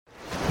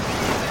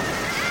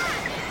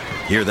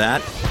Hear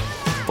that?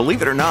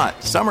 Believe it or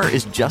not, summer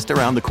is just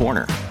around the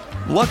corner.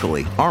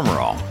 Luckily, Armor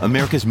All,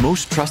 America's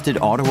most trusted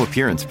auto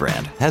appearance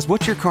brand, has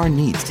what your car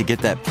needs to get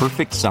that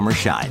perfect summer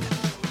shine.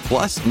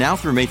 Plus, now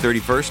through May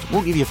 31st,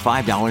 we'll give you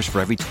 $5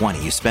 for every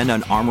 $20 you spend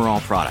on Armor All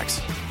products.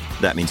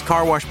 That means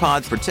car wash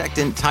pods,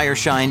 protectant, tire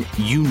shine,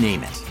 you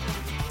name it.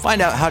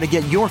 Find out how to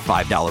get your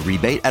 $5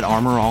 rebate at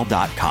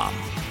armorall.com.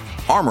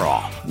 Armor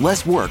All,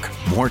 less work,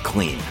 more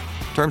clean.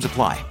 Terms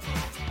apply.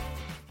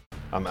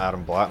 I'm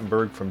Adam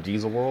Blattenberg from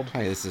Diesel World.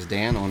 Hi, this is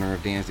Dan, owner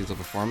of Dan's Diesel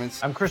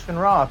Performance. I'm Christian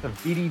Roth of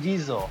BD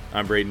Diesel.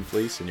 I'm Braden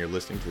Fleece, and you're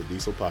listening to the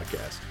Diesel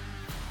Podcast.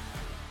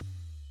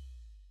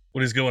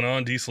 What is going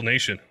on, Diesel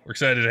Nation? We're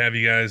excited to have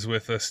you guys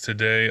with us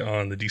today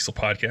on the Diesel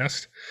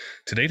Podcast.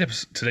 Today's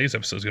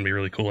episode is going to be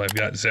really cool. I've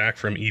got Zach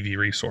from EV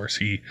Resource.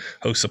 He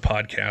hosts a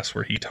podcast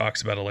where he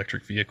talks about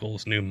electric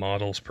vehicles, new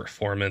models,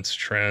 performance,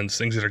 trends,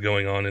 things that are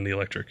going on in the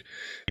electric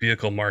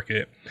vehicle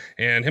market.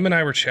 And him and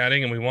I were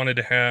chatting, and we wanted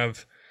to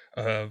have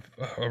a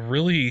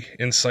really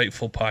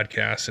insightful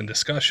podcast and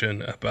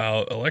discussion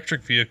about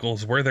electric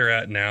vehicles, where they're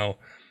at now,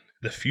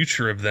 the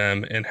future of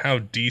them, and how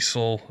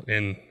diesel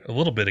and a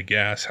little bit of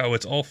gas, how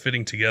it's all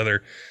fitting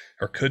together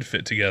or could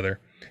fit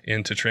together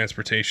into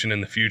transportation in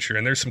the future.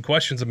 And there's some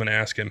questions I'm going to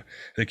ask him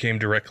that came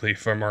directly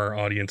from our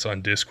audience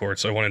on Discord.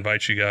 So I want to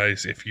invite you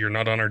guys, if you're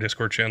not on our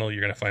Discord channel,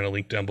 you're going to find a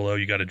link down below.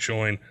 You got to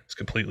join. It's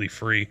completely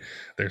free.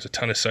 There's a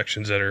ton of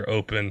sections that are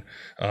open.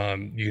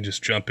 You can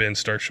just jump in,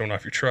 start showing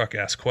off your truck,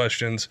 ask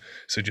questions,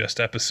 suggest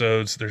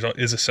episodes. There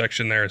is a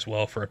section there as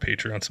well for our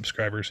Patreon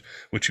subscribers,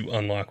 which you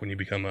unlock when you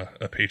become a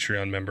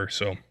Patreon member.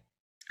 So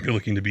if you're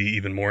looking to be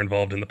even more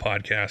involved in the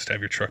podcast,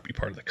 have your truck be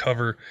part of the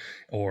cover,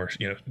 or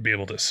be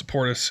able to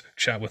support us,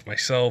 chat with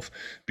myself,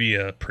 be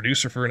a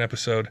producer for an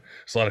episode,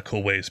 there's a lot of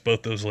cool ways.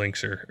 Both those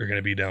links are going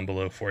to be down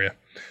below for you.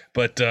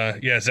 But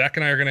Zach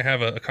and I are going to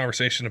have a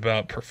conversation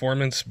about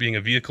performance, being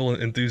a vehicle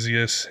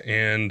enthusiast,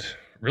 and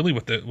really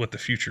what the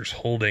future's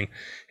holding.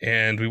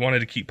 And we wanted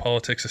to keep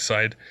politics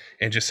aside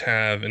and just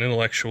have an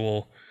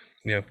intellectual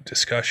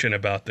discussion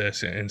about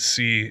this and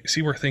see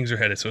where things are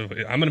headed. So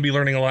I'm going to be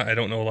learning a lot. I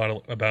don't know a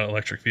lot about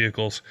electric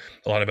vehicles,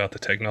 a lot about the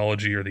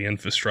technology or the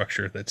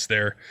infrastructure that's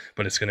there,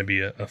 but it's going to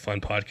be a fun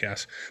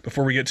podcast.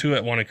 Before we get to it,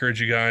 I want to encourage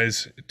you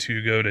guys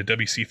to go to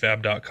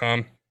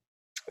wcfab.com.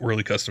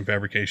 Whirly Custom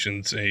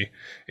Fabrications, a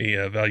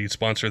valued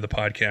sponsor of the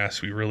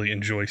podcast. We really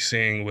enjoy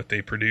seeing what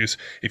they produce.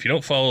 If you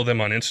don't follow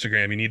them on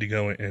Instagram, you need to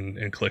go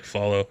and click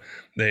follow.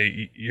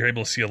 You're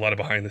able to see a lot of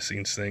behind the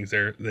scenes things.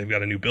 They've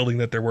got a new building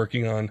that they're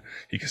working on.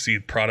 You can see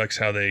products,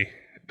 how they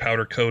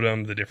powder coat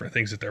them, the different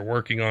things that they're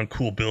working on,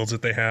 cool builds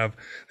that they have.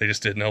 They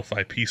just did an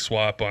L5P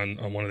swap on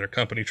one of their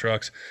company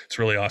trucks. It's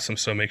really awesome.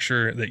 So make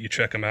sure that you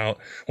check them out.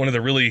 One of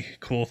the really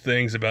cool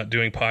things about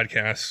doing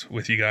podcasts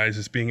with you guys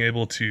is being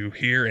able to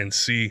hear and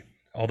see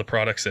all the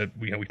products that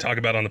we talk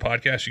about on the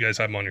podcast. You guys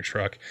have them on your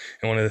truck.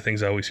 And one of the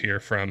things I always hear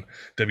from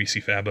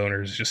WC Fab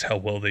owners is just how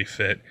well they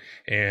fit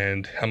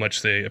and how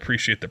much they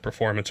appreciate the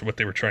performance of what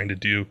they were trying to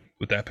do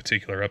with that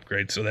particular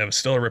upgrade. So they have a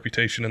stellar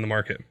reputation in the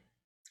market.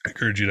 I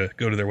encourage you to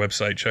go to their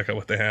website, check out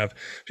what they have.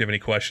 If you have any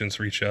questions,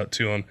 reach out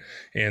to them,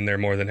 and they're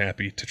more than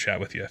happy to chat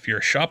with you. If you're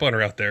a shop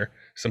owner out there,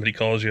 somebody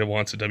calls you,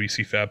 wants a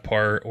WC Fab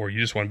part, or you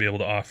just want to be able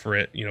to offer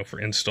it, for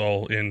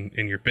install in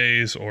your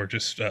bays, or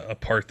just a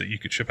part that you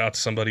could ship out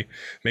to somebody,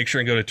 make sure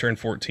and go to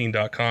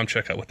turn14.com,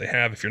 check out what they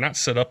have. If you're not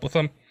set up with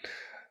them,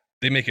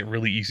 they make it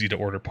really easy to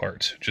order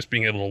parts. Just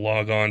being able to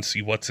log on,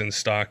 see what's in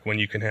stock, when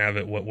you can have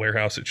it, what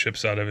warehouse it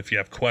ships out of. If you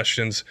have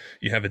questions,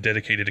 you have a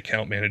dedicated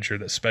account manager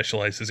that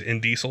specializes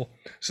in diesel.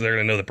 So they're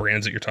going to know the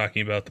brands that you're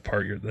talking about, the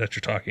part that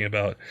you're talking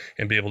about,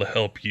 and be able to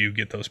help you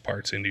get those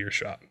parts into your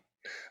shop.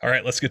 All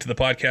right, let's get to the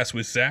podcast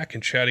with Zach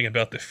and chatting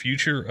about the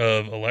future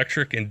of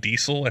electric and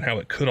diesel and how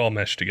it could all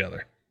mesh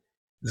together.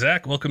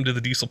 Zach, welcome to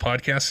the Diesel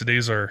Podcast.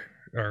 Today's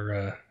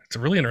it's a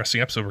really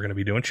interesting episode we're going to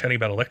be doing, chatting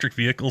about electric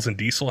vehicles and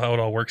diesel, how it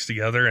all works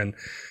together. And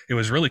it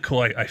was really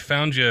cool. I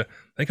found you, I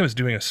think I was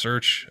doing a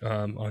search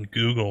on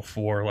Google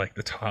for like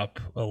the top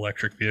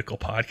electric vehicle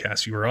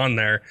podcasts. You were on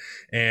there,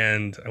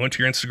 and I went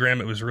to your Instagram.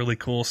 It was really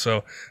cool.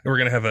 So we're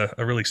going to have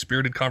a really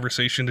spirited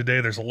conversation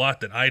today. There's a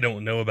lot that I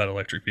don't know about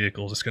electric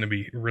vehicles. It's going to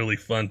be really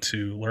fun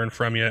to learn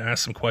from you,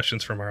 ask some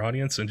questions from our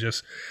audience, and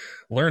just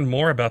learn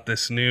more about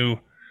this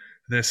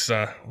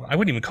I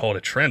wouldn't even call it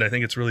a trend. I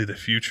think it's really the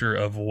future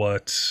of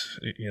what,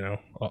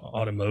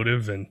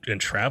 automotive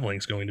and traveling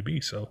is going to be.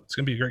 So it's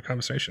going to be a great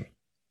conversation.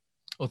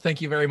 Well,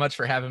 thank you very much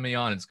for having me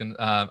on.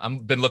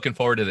 I've been looking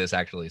forward to this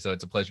actually. So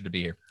it's a pleasure to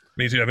be here.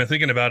 Me too. I've been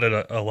thinking about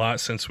it a lot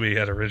since we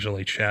had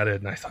originally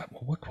chatted, and I thought,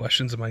 well, what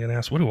questions am I going to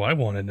ask? What do I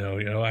want to know?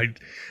 I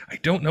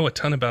don't know a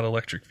ton about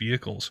electric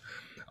vehicles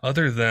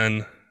other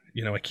than,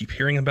 I keep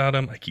hearing about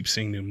them. I keep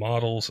seeing new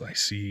models. I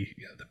see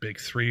the big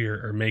three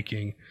are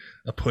making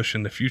a push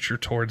in the future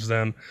towards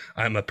them.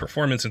 I'm a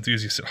performance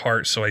enthusiast at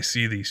heart, so I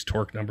see these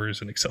torque numbers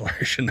and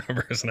acceleration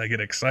numbers, and I get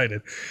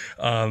excited.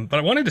 But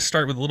I wanted to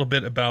start with a little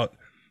bit about,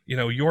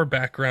 your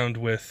background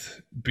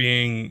with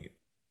being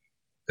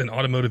an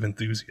automotive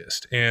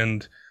enthusiast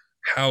and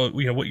how,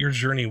 what your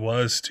journey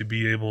was to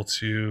be able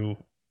to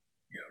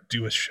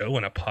do a show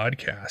and a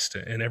podcast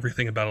and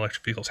everything about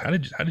electric vehicles. How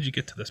did you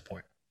get to this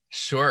point?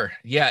 Sure.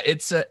 Yeah,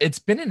 it's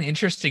been an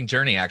interesting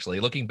journey,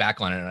 actually. Looking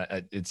back on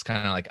it, it's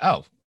kind of like,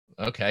 oh,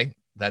 okay,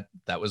 that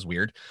was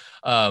weird.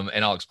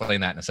 And I'll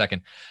explain that in a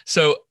second.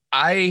 So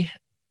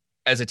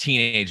as a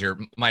teenager,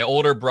 my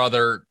older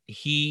brother,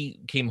 he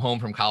came home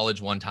from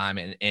college one time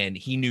and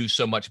he knew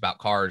so much about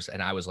cars.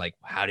 And I was like,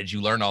 how did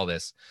you learn all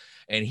this?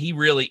 And he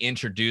really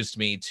introduced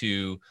me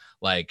to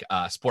like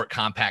Sport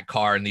Compact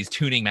Car and these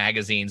tuning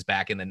magazines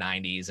back in the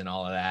 90s and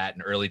all of that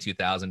and early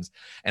 2000s.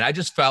 And I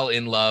just fell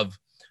in love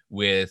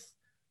with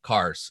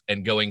cars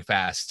and going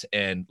fast.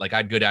 And like,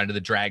 I'd go down to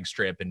the drag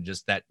strip and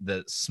just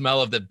the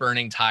smell of the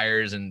burning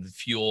tires and the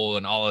fuel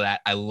and all of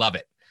that. I love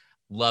it.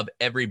 Love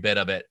every bit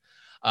of it.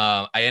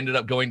 I ended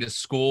up going to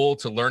school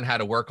to learn how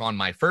to work on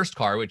my first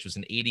car, which was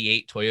an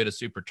 88 Toyota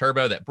Super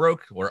Turbo that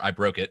broke, or I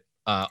broke it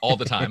all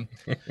the time.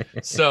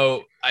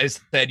 So I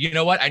said, you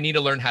know what? I need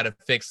to learn how to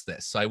fix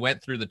this. So I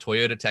went through the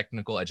Toyota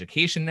Technical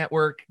Education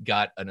Network,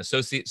 got an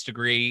associate's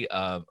degree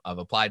of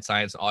applied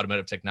science and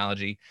automotive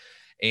technology,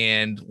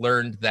 and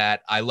learned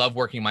that I love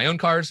working my own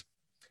cars,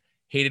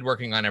 hated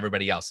working on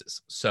everybody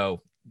else's.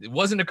 So it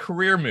wasn't a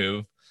career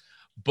move,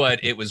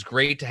 but it was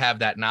great to have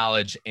that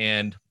knowledge.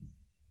 And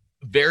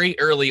very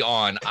early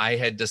on, I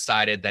had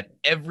decided that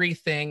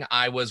everything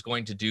I was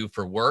going to do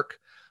for work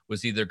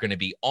was either going to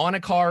be on a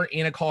car,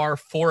 in a car,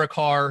 for a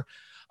car,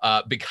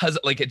 because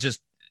like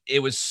it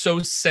was so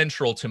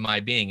central to my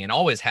being and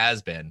always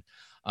has been.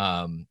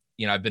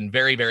 I've been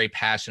very, very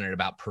passionate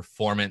about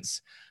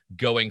performance,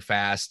 going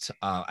fast.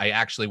 I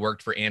actually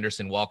worked for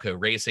Anderson Walco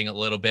Racing a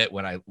little bit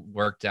when I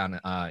worked down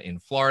in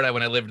Florida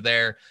when I lived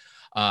there.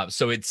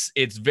 So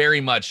it's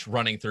very much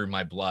running through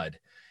my blood.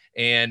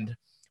 And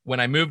when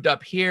I moved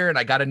up here and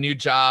I got a new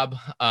job,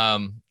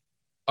 I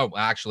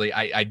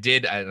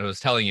was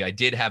telling you, I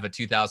did have a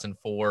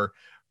 2004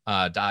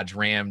 Dodge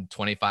Ram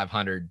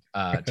 2500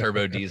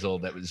 turbo diesel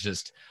that was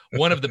just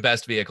one of the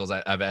best vehicles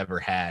I've ever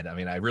had. I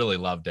mean, I really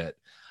loved it.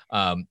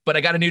 But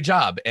I got a new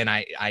job and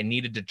I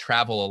needed to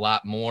travel a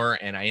lot more,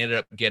 and I ended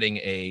up getting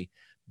a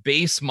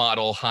base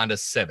model Honda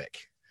Civic.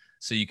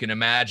 So you can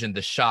imagine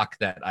the shock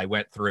that I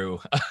went through,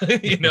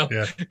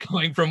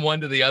 going from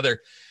one to the other.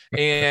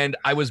 And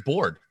I was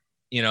bored.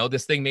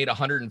 This thing made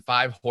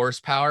 105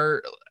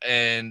 horsepower,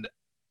 and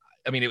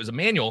I mean, it was a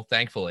manual,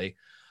 thankfully.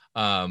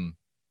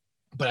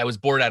 But I was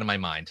bored out of my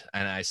mind.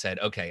 And I said,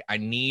 okay, I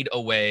need a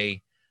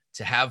way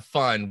to have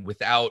fun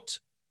without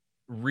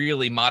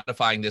really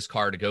modifying this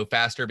car to go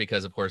faster,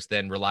 because of course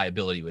then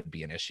reliability would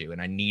be an issue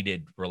and I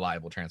needed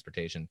reliable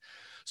transportation.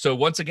 So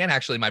once again,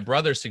 actually, my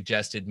brother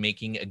suggested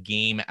making a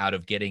game out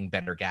of getting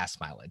better gas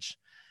mileage.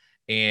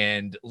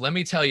 And let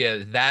me tell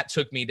you, that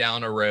took me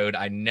down a road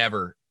I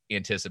never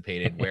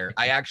anticipated, where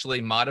I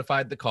actually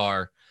modified the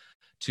car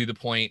to the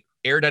point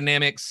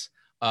aerodynamics,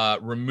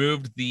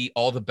 removed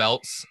all the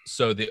belts.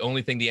 So the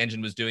only thing the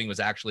engine was doing was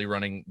actually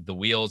running the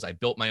wheels. I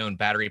built my own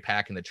battery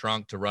pack in the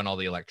trunk to run all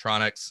the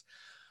electronics.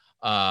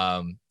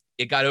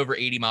 It got over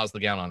 80 miles per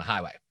gallon on the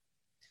highway.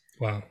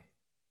 Wow.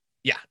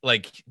 Yeah.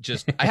 Like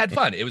I had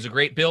fun. It was a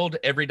great build.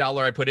 Every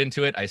dollar I put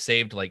into it, I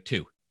saved like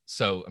 $2.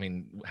 So, I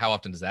mean, how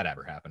often does that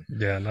ever happen?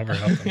 Yeah, never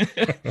happened.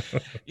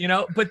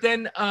 But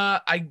then,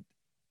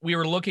 we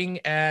were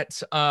looking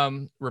at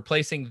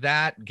replacing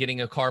that,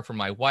 getting a car for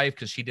my wife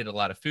because she did a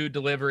lot of food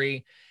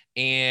delivery.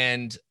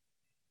 And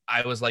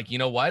I was like, you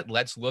know what?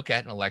 Let's look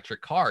at an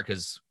electric car,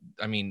 because,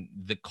 I mean,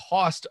 the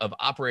cost of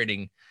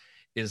operating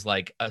is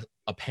like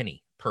a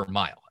penny per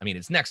mile. I mean,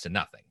 it's next to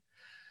nothing.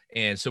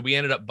 And so we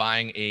ended up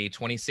buying a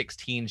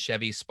 2016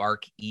 Chevy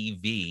Spark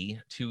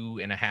EV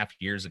 2.5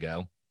 years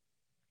ago.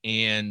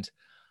 And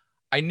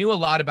I knew a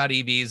lot about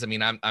EVs. I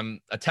mean,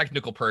 I'm a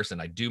technical person.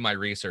 I do my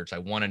research. I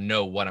want to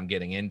know what I'm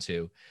getting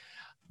into.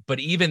 But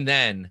even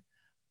then,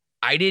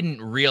 I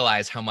didn't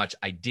realize how much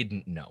I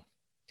didn't know.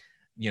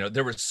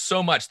 There was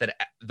so much that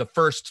the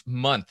first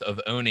month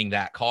of owning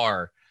that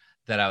car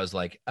that I was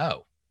like,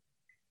 oh,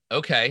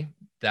 okay,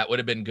 that would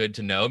have been good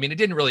to know. I mean, it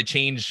didn't really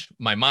change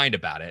my mind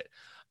about it.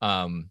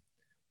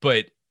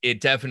 But it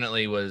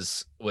definitely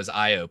was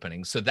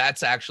eye-opening. So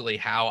that's actually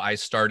how I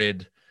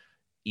started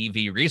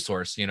EV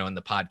Resource, in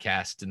the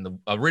podcast. And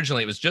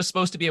originally it was just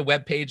supposed to be a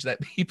web page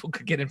that people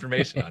could get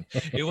information on.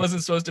 It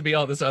wasn't supposed to be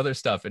all this other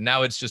stuff. And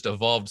now it's just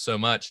evolved so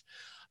much.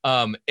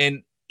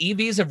 And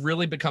EVs have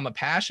really become a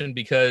passion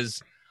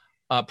because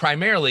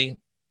primarily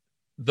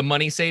the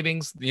money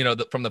savings,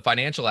 from the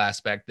financial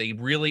aspect, they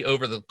really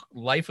over the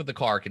life of the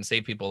car can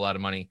save people a lot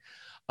of money.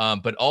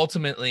 But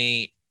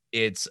ultimately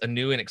it's a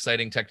new and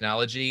exciting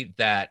technology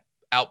that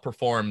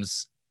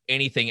outperforms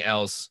anything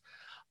else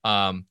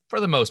for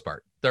the most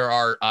part. There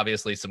are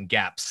obviously some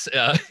gaps.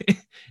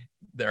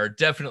 There are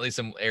definitely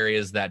some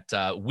areas that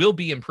will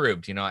be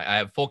improved. I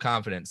have full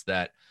confidence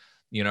that,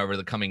 over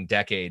the coming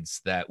decades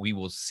that we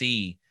will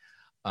see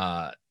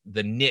the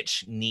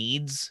niche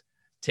needs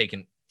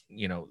taken,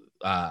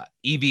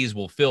 EVs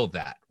will fill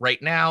that.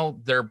 Right now,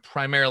 they're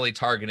primarily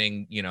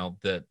targeting,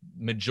 the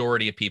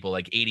majority of people,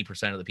 like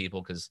 80% of the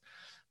people, because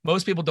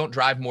most people don't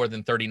drive more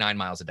than 39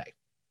 miles a day.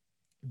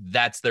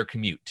 that's their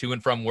commute to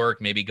and from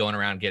work, maybe going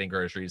around getting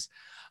groceries.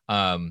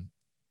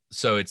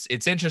 So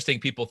it's interesting.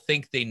 People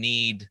think they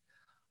need,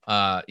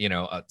 a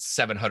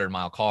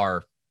 700-mile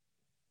car.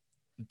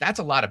 That's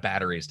a lot of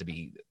batteries to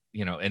be,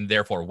 and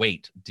therefore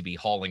weight to be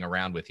hauling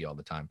around with you all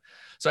the time.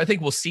 So I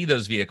think we'll see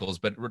those vehicles,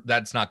 but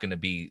that's not going to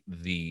be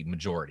the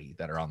majority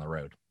that are on the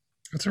road.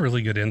 That's a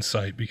really good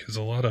insight, because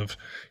a lot of,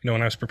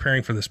 when I was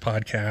preparing for this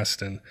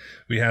podcast, and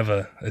we have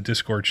a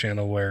Discord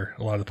channel where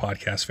a lot of the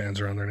podcast fans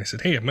are on there, and I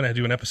said, hey, I'm going to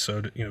do an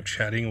episode,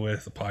 chatting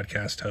with a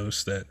podcast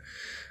host that,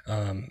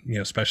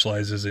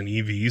 specializes in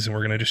EVs, and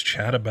we're going to just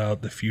chat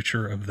about the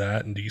future of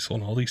that and diesel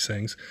and all these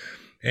things.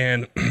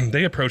 And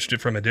they approached it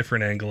from a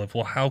different angle of,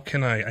 well, how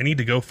can I need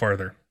to go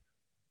farther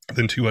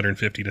than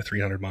 250 to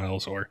 300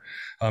 miles, or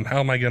how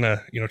am I going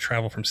to,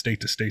 travel from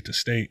state to state to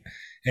state?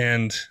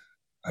 And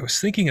I was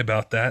thinking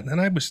about that, and then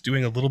I was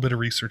doing a little bit of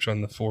research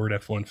on the Ford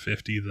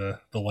F-150,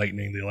 the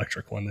Lightning, the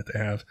electric one that they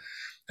have.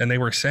 And they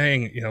were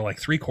saying, like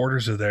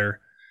 3/4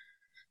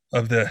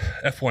 of the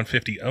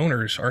F-150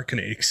 owners aren't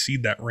going to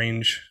exceed that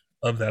range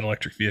of that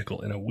electric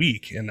vehicle in a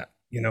week. And,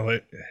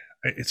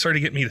 it started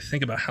to get me to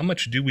think about, how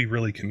much do we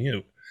really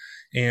commute?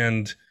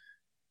 And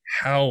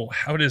how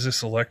does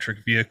this electric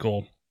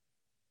vehicle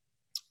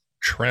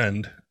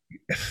trend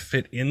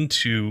fit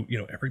into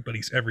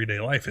everybody's everyday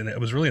life? And it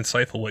was really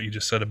insightful what you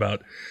just said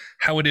about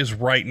how it is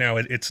right now.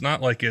 It's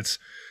not like it's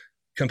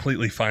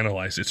completely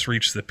finalized. It's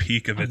reached the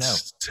peak of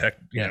its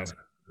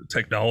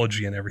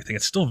technology and everything.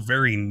 It's still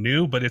very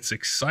new, but it's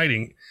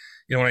exciting.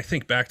 When I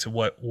think back to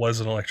what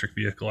was an electric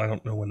vehicle, I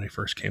don't know when they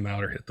first came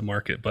out or hit the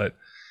market, but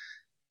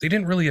they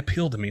didn't really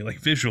appeal to me. Like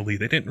visually,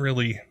 they didn't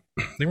really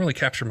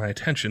capture my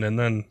attention. And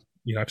then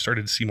I've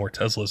started to see more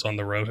Teslas on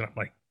the road, and I'm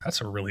like,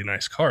 that's a really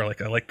nice car.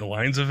 Like, I like the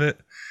lines of it.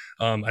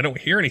 I don't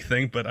hear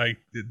anything, but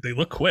they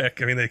look quick.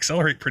 I mean, they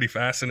accelerate pretty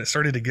fast, and it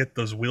started to get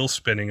those wheels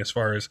spinning as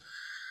far as,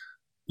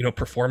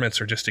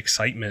 performance or just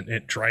excitement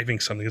at driving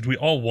something. Because we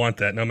all want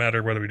that, no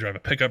matter whether we drive a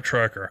pickup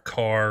truck or a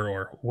car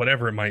or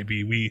whatever it might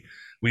be.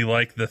 We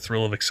like the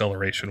thrill of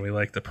acceleration. We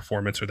like the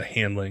performance or the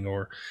handling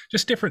or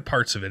just different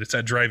parts of it. It's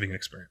that driving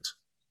experience.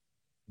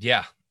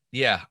 Yeah.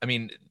 Yeah. I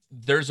mean,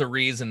 there's a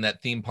reason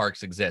that theme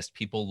parks exist.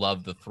 People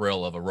love the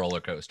thrill of a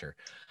roller coaster.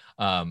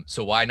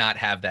 So why not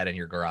have that in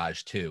your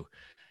garage too?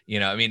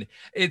 I mean,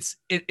 it's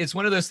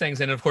one of those things.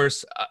 And of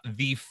course,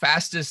 the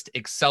fastest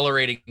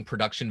accelerating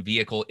production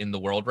vehicle in the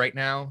world right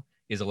now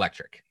is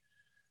electric.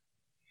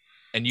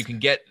 And you can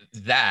get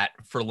that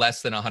for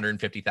less than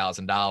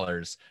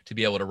 $150,000 to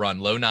be able to run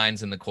low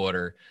nines in the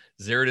quarter,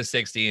 0 to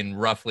 60 in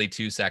roughly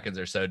 2 seconds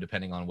or so,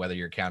 depending on whether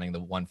you're counting the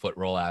 1 foot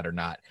rollout or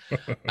not.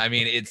 I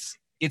mean, it's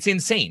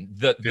insane.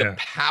 The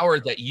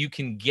power that you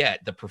can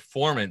get, the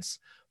performance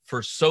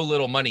for so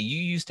little money.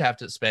 You used to have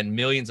to spend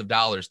millions of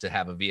dollars to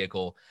have a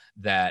vehicle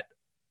that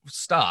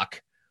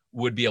stock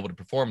would be able to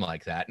perform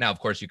like that. Now, of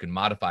course, you can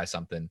modify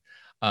something,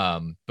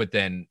 but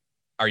then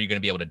are you going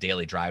to be able to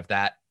daily drive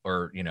that,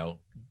 or,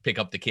 pick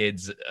up the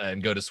kids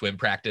and go to swim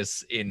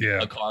practice in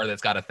a car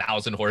that's got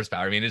 1,000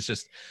 horsepower? I mean, it's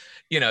just,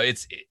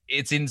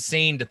 it's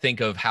insane to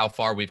think of how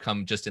far we've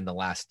come just in the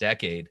last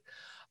decade.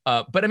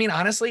 But I mean,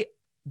 honestly,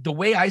 the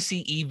way I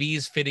see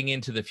EVs fitting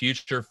into the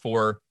future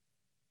for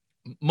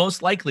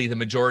most likely the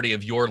majority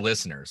of your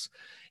listeners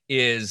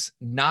is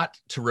not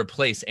to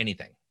replace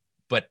anything,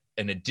 but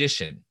an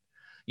addition,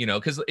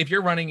 because if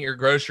you're running your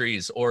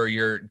groceries or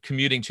you're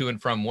commuting to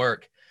and from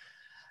work,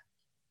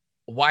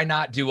 why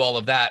not do all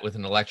of that with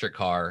an electric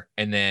car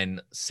and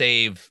then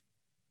save,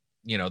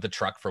 the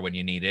truck for when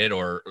you need it?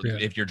 Or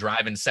if you're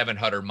driving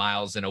 700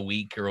 miles in a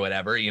week or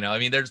whatever, I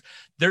mean,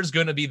 there's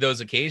going to be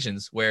those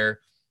occasions where,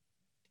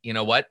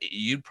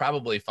 you'd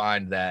probably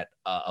find that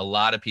a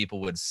lot of people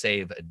would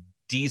save a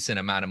decent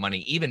amount of money,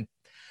 even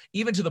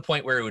to the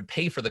point where it would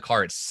pay for the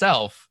car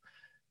itself,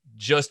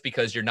 just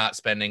because you're not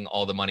spending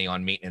all the money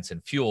on maintenance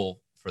and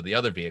fuel for the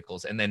other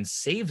vehicles, and then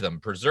save them,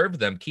 preserve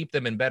them, keep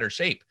them in better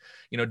shape.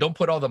 Don't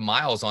put all the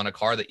miles on a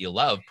car that you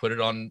love, put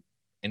it on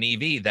an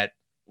EV that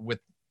with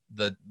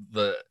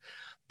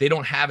they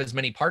don't have as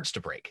many parts to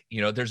break.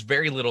 There's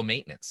very little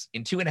maintenance.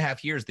 In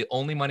 2.5 years, the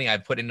only money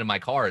I've put into my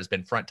car has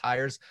been front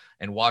tires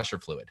and washer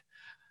fluid.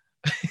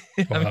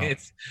 Wow. I mean,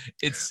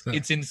 it's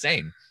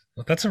insane.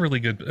 Well, that's a really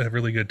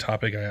good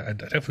topic. I'd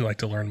definitely like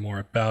to learn more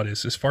about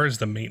is as far as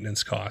the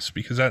maintenance costs,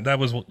 because that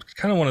was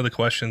kind of one of the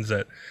questions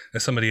that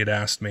somebody had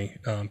asked me,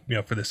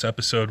 for this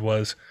episode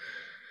was,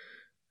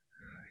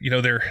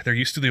 they're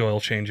used to the oil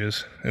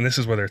changes, and this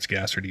is whether it's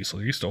gas or diesel.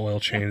 They're used to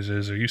oil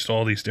changes. They're used to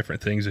all these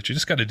different things that you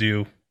just got to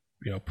do,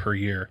 per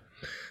year.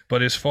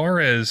 But as far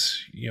as,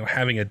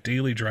 having a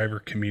daily driver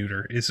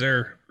commuter, is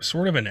there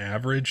sort of an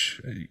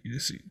average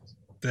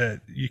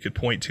that you could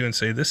point to and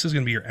say, this is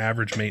going to be your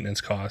average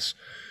maintenance costs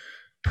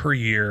per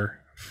year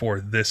for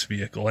this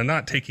vehicle, and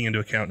not taking into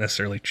account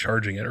necessarily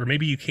charging it, or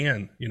maybe you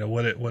can,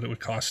 what it would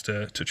cost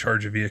to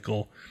charge a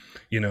vehicle,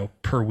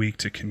 per week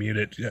to commute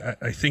it.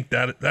 I think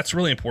that's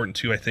really important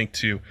too. I think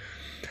to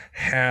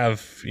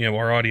have,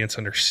 our audience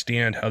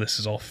understand how this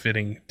is all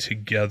fitting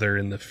together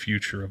in the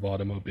future of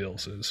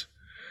automobiles is.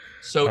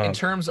 So in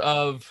terms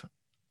of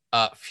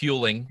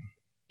fueling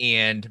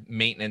and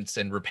maintenance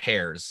and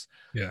repairs.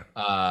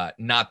 Yeah.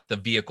 Not the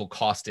vehicle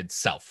cost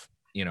itself,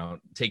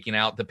 taking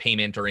out the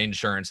payment or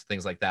insurance,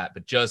 things like that,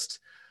 but just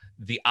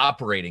the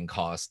operating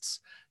costs.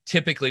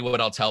 Typically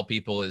what I'll tell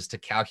people is to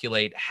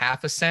calculate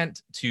 0.5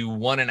 cent to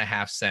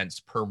 1.5 cents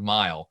per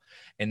mile.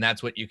 And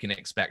that's what you can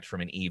expect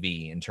from an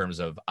EV in terms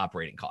of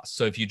operating costs.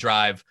 So if you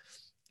drive,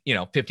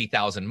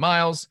 50,000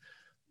 miles,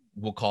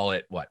 we'll call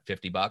it what,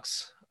 $50?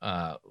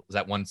 Was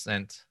that 1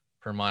 cent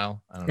per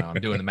mile? I don't know.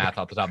 I'm doing the math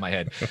off the top of my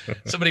head.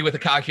 Somebody with a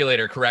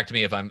calculator correct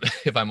me if I'm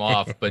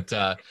off. But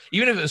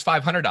even if it was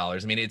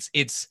 $500, I mean,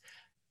 it's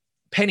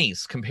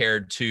pennies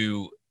compared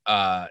to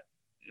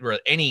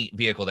any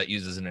vehicle that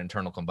uses an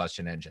internal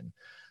combustion engine.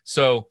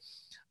 So,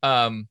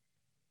 for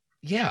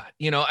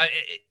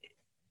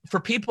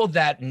people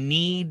that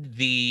need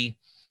the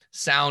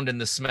sound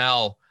and the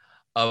smell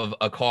of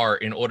a car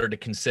in order to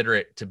consider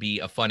it to be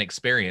a fun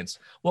experience,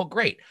 well,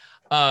 great.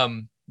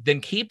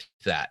 Then keep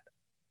that.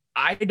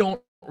 I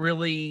don't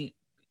really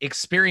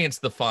experience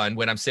the fun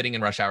when I'm sitting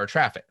in rush hour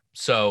traffic.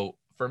 So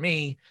for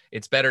me,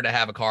 it's better to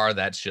have a car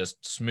that's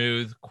just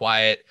smooth,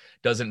 quiet,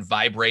 doesn't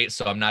vibrate,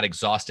 so I'm not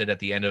exhausted at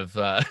the end of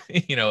a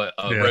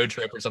road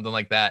trip or something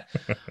like that.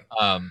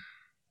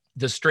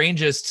 The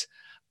strangest,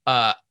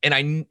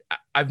 and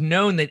I've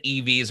known that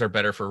EVs are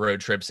better for road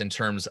trips in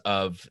terms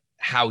of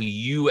how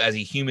you as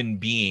a human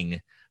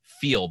being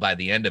feel by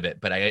the end of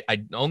it. But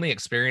I only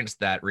experienced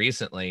that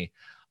recently.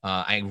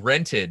 I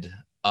rented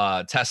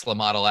a Tesla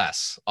Model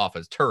S off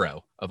of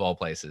Turo, of all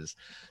places.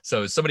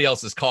 So somebody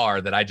else's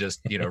car that I just,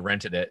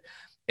 rented it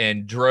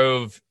and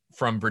drove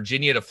from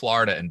Virginia to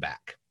Florida and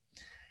back.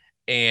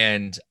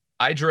 And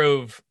I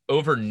drove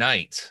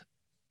overnight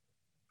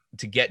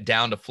to get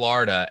down to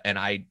Florida, and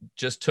I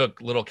just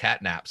took little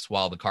cat naps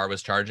while the car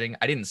was charging.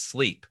 I didn't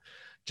sleep,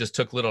 just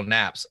took little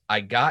naps. I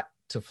got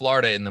to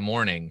Florida in the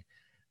morning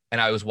and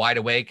I was wide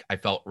awake. I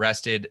felt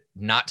rested,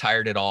 not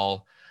tired at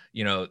all.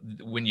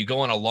 When you go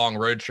on a long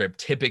road trip,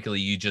 typically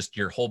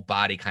your whole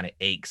body kind of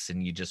aches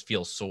and you just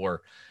feel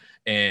sore.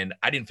 And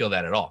I didn't feel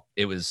that at all.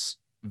 It was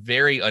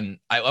very,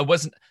 I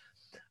wasn't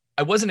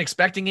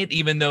expecting it,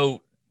 even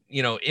though,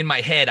 in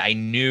my head, I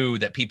knew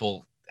that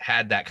people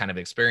had that kind of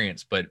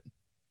experience. But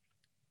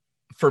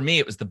for me,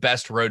 it was the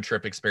best road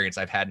trip experience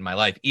I've had in my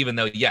life, even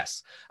though,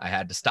 yes, I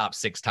had to stop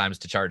 6 times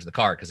to charge the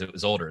car because it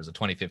was older. It was a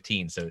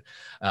 2015. So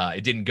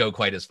it didn't go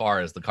quite as far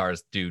as the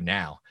cars do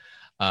now.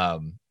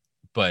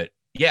 But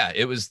yeah,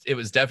 it was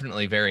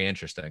definitely very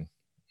interesting.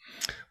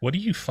 What do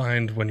you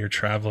find when you're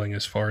traveling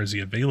as far as the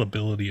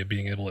availability of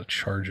being able to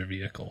charge a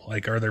vehicle?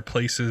 Like, are there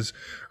places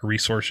or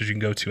resources you can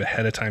go to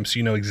ahead of time so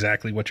you know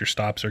exactly what your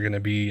stops are going to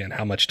be and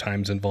how much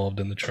time's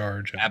involved in the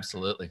charge?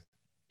 Absolutely.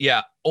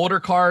 Yeah. Older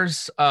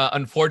cars,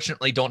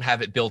 unfortunately, don't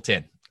have it built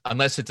in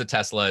unless it's a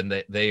Tesla,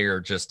 and they are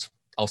just,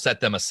 I'll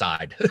set them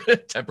aside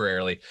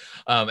temporarily.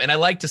 And I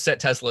like to set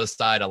Tesla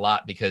aside a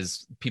lot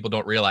because people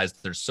don't realize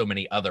there's so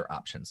many other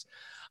options.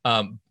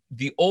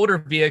 The older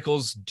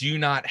vehicles do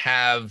not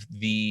have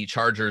the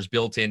chargers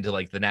built into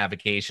like the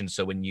navigation.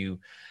 So when you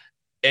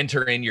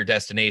enter in your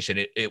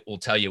destination, it will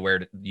tell you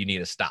where you need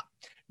to stop.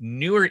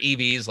 Newer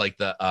EVs like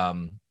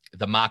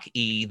the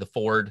Mach-E, the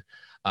Ford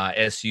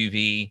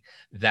SUV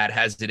that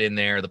has it in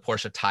there, the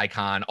Porsche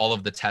Taycan, all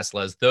of the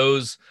Teslas,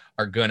 those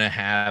are going to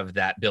have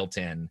that built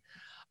in.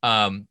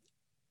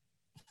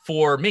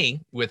 For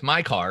me, with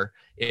my car,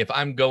 if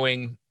I'm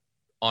going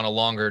on a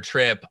longer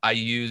trip, I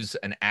use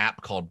an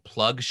app called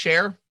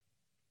PlugShare.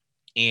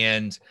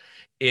 And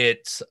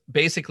it's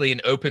basically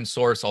an open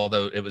source,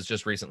 although it was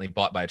just recently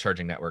bought by a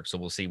charging network. So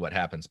we'll see what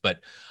happens. But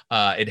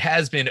it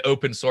has been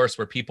open source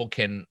where people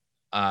can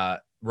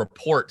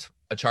report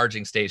a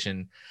charging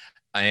station,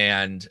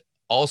 and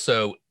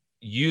also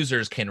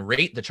users can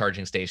rate the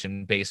charging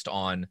station based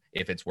on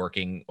if it's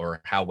working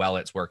or how well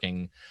it's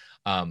working.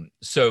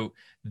 So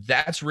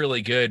that's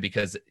really good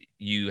because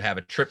you have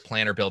a trip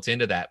planner built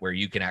into that where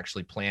you can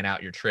actually plan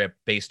out your trip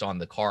based on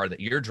the car that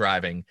you're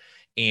driving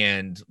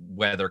and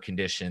weather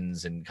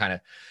conditions, and kind of,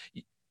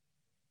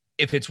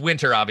 if it's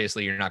winter,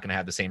 obviously you're not going to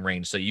have the same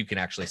range. So you can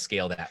actually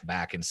scale that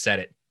back and set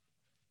it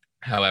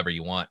however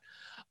you want.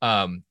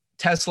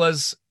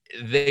 Teslas,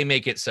 they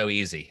make it so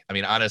easy. I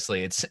mean,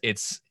 honestly,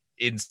 it's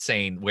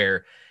insane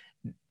where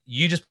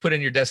you just put in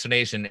your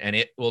destination and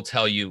it will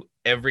tell you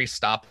every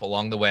stop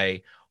along the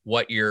way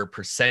what your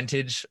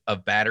percentage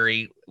of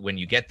battery when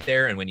you get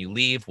there and when you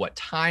leave, what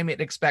time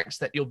it expects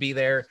that you'll be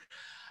there.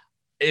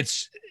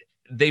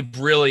 They've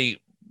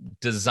really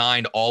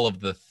designed all of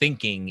the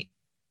thinking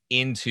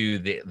into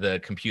the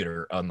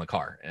computer on the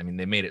car. I mean,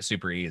 they made it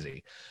super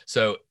easy.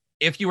 So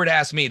if you were to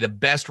ask me, the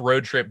best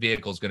road trip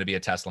vehicle is going to be a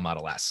Tesla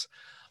Model S.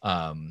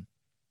 It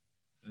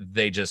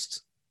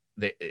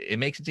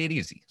makes it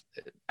easy.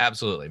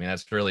 Absolutely. I mean,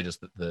 that's really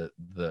just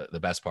the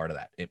best part of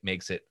that. It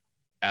makes it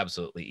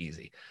absolutely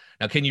easy.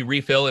 Now, can you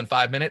refill in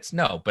 5 minutes?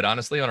 No, but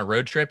honestly, on a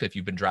road trip, if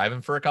you've been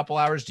driving for a couple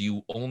hours, do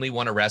you only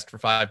want to rest for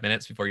 5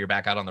 minutes before you're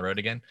back out on the road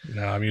again?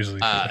 No, I'm usually,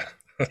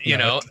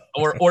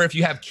 or if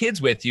you have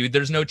kids with you,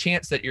 there's no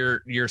chance that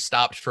you're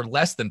stopped for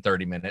less than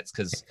 30 minutes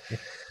because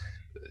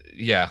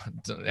yeah.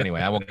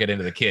 Anyway, I won't get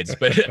into the kids,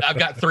 but I've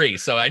got 3,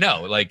 so I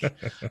know. Like,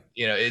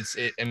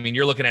 I mean,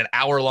 you're looking at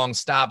hour-long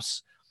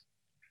stops,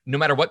 no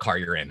matter what car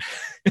you're in.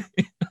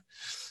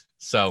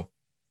 So,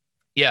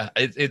 yeah,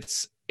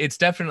 it's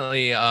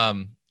definitely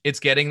it's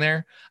getting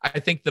there. I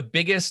think the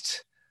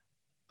biggest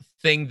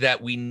thing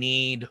that we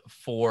need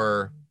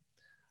for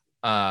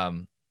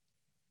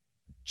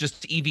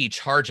just EV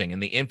charging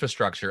and the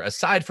infrastructure,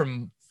 aside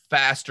from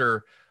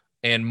faster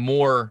and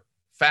more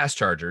fast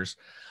chargers,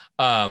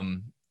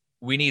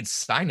 we need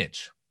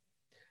signage,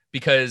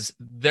 because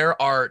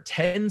there are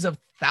tens of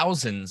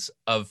thousands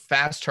of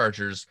fast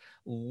chargers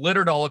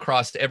littered all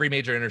across every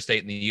major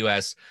interstate in the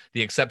US,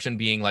 the exception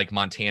being like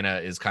Montana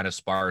is kind of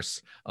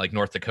sparse, like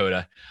North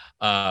Dakota.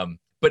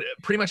 But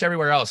pretty much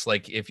everywhere else,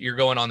 like if you're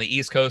going on the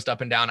East Coast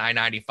up and down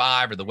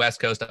I-95 or the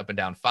West Coast up and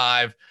down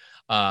 5,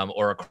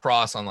 or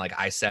across on like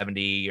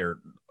I-70 or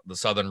the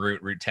Southern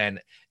Route, Route 10,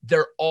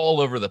 they're all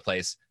over the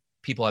place.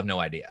 People have no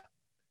idea.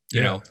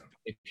 You know,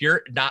 if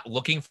you're not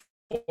looking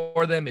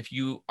for them, if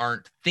you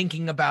aren't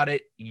thinking about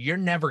it, you're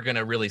never going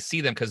to really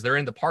see them, because they're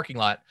in the parking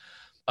lot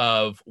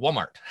of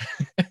Walmart.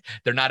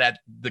 They're not at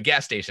the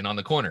gas station on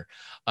the corner.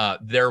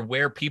 They're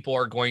where people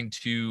are going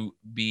to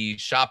be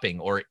shopping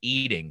or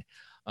eating.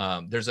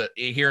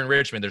 Here in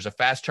Richmond, there's a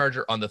fast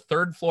charger on the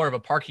 3rd floor of a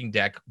parking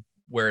deck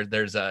where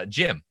there's a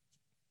gym.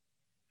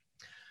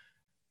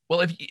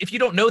 Well, if you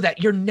don't know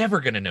that, you're never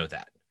going to know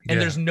that. And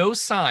there's no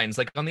signs.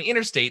 Like on the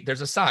interstate,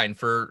 there's a sign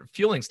for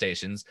fueling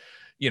stations,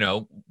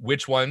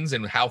 which ones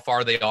and how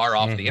far they are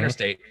off the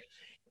interstate.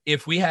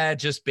 If we had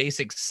just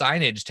basic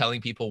signage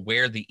telling people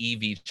where the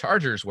EV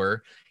chargers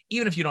were,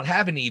 even if you don't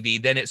have an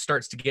EV, then it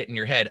starts to get in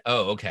your head,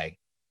 oh, okay,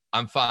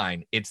 I'm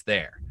fine, it's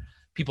there.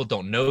 People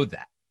don't know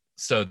that,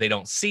 so they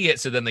don't see it.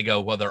 So then they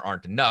go, well, there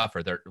aren't enough,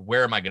 or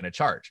where am I going to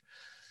charge?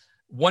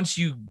 Once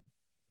you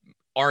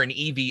are an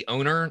EV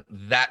owner,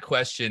 that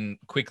question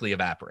quickly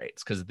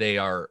evaporates, because they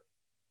are,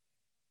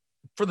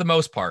 for the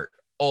most part,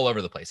 all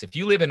over the place. If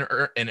you live in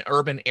an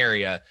urban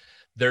area,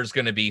 there's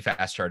going to be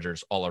fast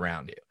chargers all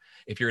around you.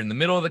 If you're in the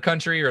middle of the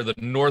country or the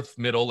north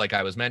middle, like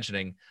I was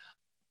mentioning,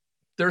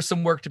 there's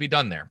some work to be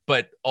done there,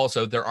 but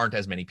also there aren't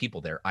as many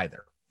people there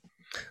either.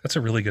 That's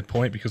a really good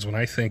point, because when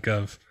I think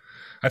of,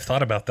 I've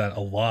thought about that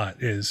a lot,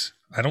 is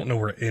I don't know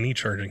where any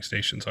charging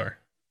stations are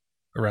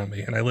around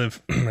me. And I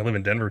live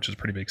in Denver, which is a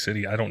pretty big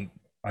city. I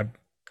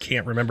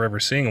can't remember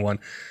ever seeing one,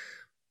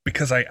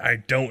 because I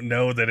don't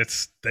know that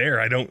it's there.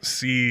 I don't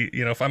see,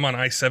 if I'm on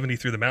I-70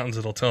 through the mountains,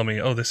 it'll tell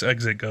me, oh, this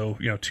exit go,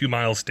 2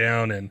 miles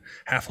down and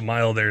half a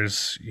mile,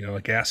 there's,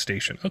 a gas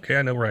station. Okay,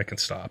 I know where I can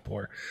stop,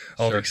 or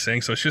all these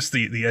things. So it's just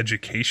the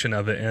education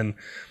of it. And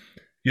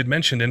you'd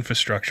mentioned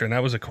infrastructure, and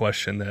that was a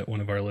question that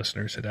one of our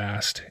listeners had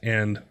asked.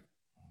 And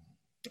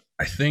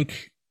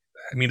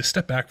to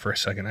step back for a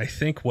second, I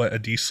think what a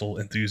diesel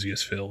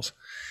enthusiast feels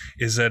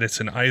is that it's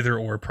an either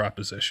or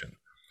proposition.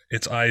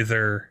 It's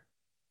either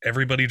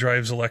everybody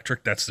drives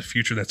electric, that's the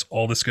future, that's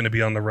all that's going to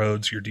be on the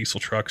roads. Your diesel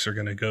trucks are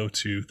going to go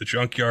to the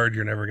junkyard,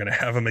 you're never going to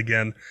have them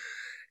again.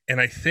 And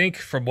I think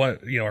from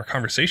what, our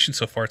conversation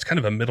so far, it's kind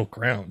of a middle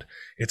ground.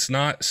 It's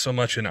not so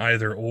much an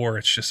either or,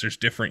 it's just there's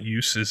different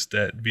uses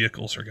that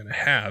vehicles are going to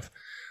have.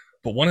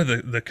 But one of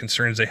the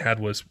concerns they had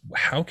was,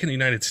 how can the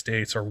United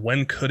States, or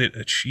when could it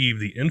achieve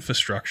the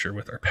infrastructure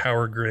with our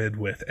power grid,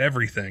 with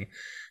everything,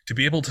 to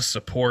be able to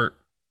support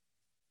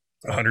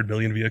 100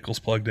 million vehicles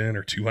plugged in,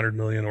 or 200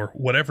 million, or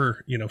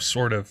whatever,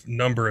 sort of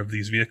number of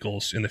these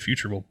vehicles in the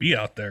future will be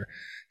out there?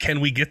 Can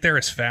we get there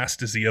as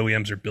fast as the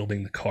OEMs are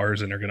building the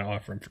cars and are going to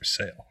offer them for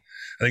sale?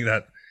 I think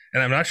that,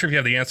 and I'm not sure if you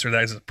have the answer to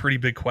that. It's a pretty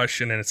big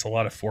question, and it's a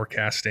lot of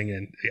forecasting,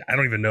 and I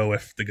don't even know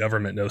if the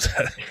government knows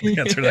the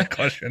answer to that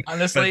question.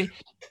 Honestly,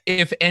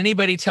 if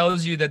anybody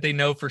tells you that they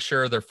know for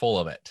sure, they're full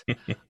of it.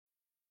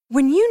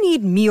 When you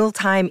need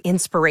mealtime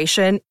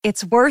inspiration,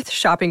 it's worth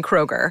shopping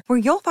Kroger, where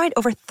you'll find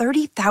over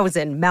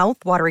 30,000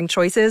 mouth-watering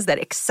choices that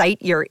excite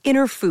your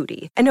inner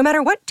foodie. And no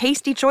matter what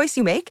tasty choice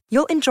you make,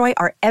 you'll enjoy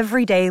our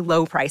everyday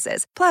low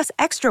prices, plus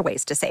extra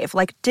ways to save,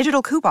 like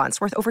digital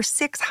coupons worth over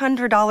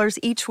 $600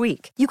 each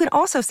week. You can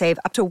also save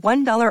up to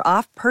 $1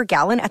 off per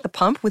gallon at the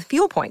pump with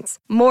fuel points.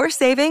 More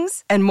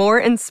savings and more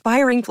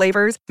inspiring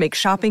flavors make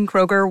shopping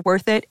Kroger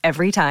worth it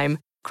every time.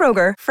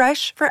 Kroger,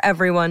 fresh for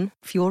everyone.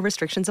 Fuel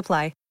restrictions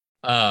apply.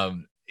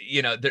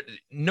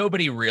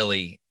 Nobody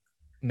really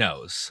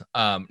knows.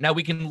 Now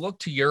we can look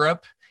to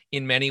Europe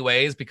in many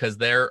ways, because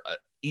they're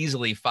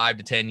easily 5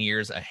 to 10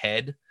 years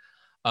ahead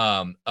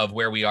of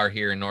where we are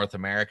here in North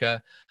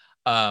America.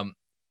 That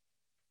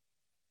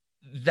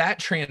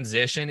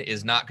transition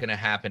is not going to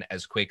happen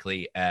as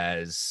quickly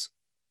as,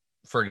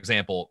 for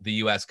example, the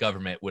US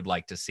government would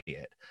like to see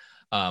it,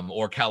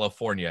 or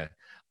California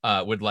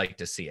would like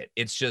to see it.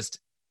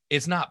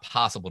 It's not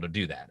possible to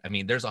do that. I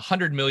mean, there's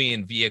 100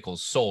 million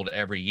vehicles sold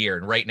every year,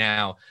 and right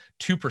now,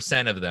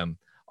 2% of them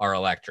are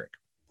electric.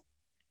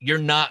 You're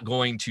not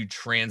going to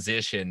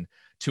transition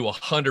to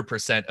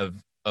 100%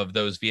 of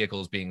those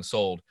vehicles being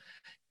sold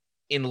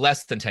in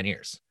less than 10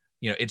 years.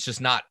 It's just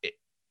not.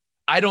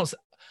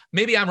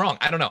 Maybe I'm wrong.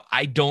 I don't know.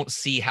 I don't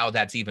see how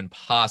that's even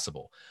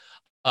possible.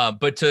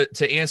 But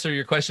to answer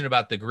your question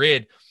about the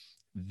grid,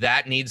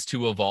 that needs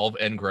to evolve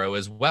and grow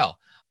as well.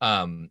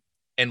 And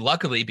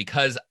luckily,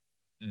 because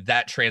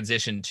that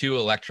transition to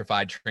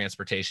electrified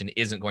transportation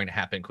isn't going to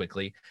happen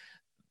quickly,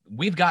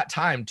 we've got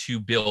time to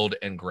build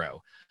and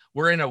grow.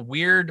 We're in a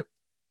weird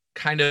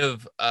kind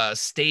of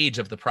stage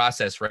of the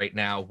process right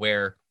now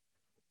where,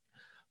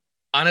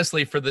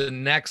 honestly, for the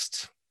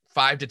next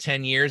 5 to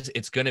 10 years,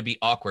 it's going to be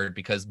awkward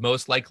because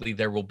most likely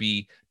there will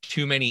be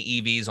too many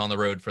EVs on the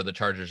road for the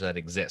chargers that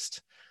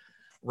exist.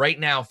 Right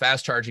now,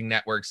 fast charging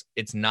networks,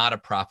 it's not a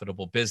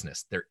profitable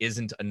business. There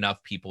isn't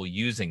enough people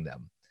using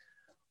them.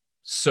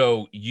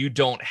 So you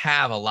don't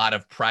have a lot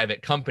of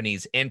private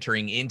companies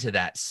entering into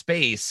that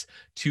space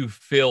to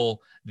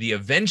fill the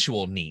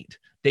eventual need.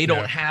 They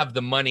don't have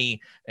the money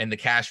and the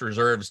cash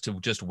reserves to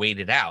just wait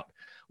it out,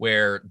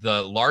 where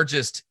the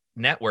largest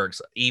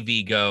networks,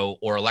 EVgo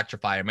or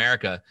Electrify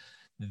America,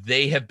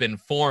 they have been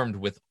formed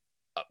with,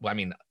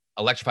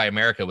 Electrify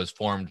America was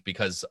formed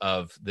because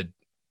of the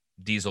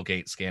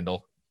Dieselgate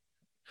scandal.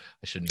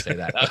 I shouldn't say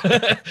that.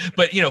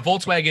 But,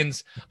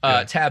 Volkswagen's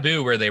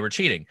taboo where they were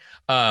cheating.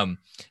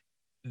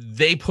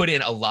 They put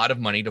in a lot of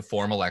money to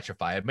form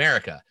Electrify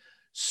America.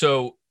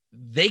 So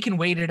they can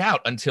wait it out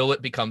until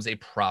it becomes a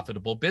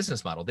profitable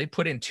business model. They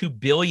put in $2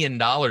 billion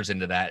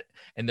into that,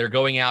 and they're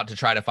going out to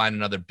try to find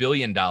another $1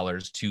 billion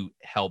to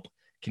help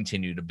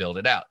continue to build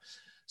it out.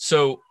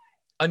 So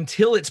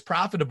until it's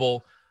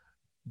profitable,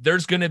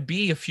 there's going to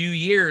be a few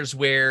years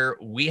where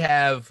we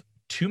have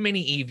too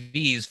many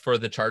EVs for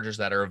the chargers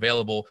that are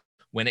available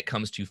when it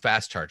comes to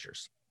fast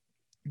chargers.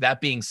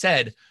 That being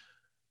said,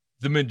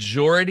 the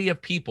majority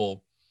of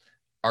people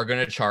are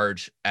going to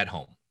charge at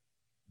home.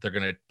 They're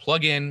going to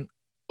plug in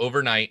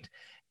overnight.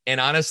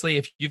 And honestly,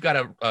 if you've got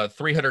a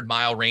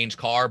 300-mile range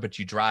car, but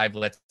you drive,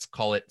 let's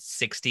call it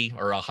 60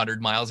 or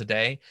 100 miles a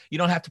day, you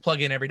don't have to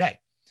plug in every day.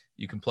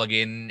 You can plug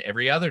in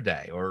every other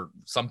day, or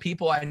some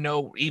people I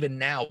know even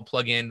now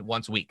plug in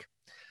once a week.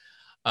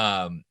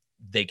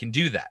 They can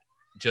do that.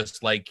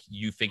 Just like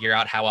you figure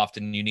out how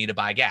often you need to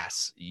buy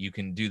gas, you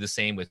can do the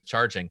same with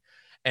charging.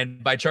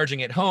 And by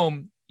charging at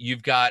home,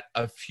 you've got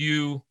a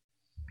few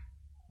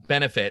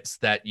benefits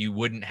that you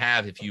wouldn't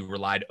have if you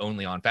relied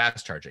only on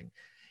fast charging.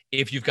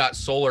 If you've got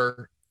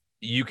solar,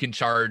 you can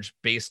charge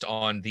based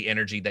on the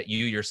energy that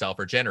you yourself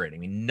are generating.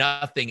 I mean,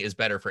 nothing is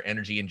better for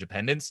energy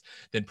independence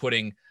than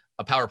putting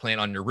a power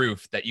plant on your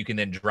roof that you can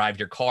then drive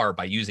your car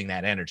by using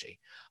that energy.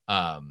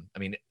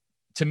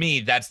 To me,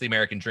 that's the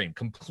American dream.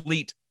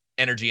 Complete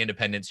energy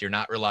independence. You're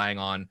not relying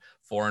on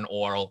foreign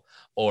oil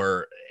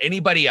or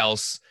anybody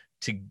else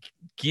to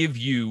give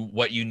you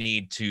what you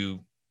need to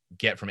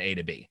get from A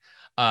to B.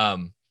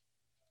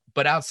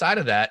 But outside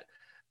of that,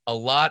 a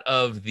lot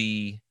of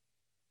the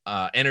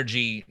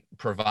energy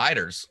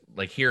providers,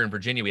 like here in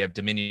Virginia, we have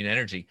Dominion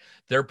Energy.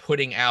 They're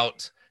putting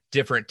out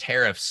different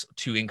tariffs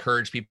to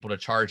encourage people to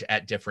charge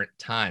at different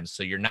times.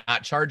 So you're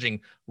not charging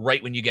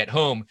right when you get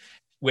home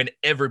when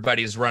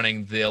everybody's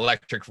running the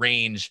electric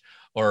range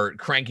or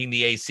cranking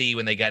the AC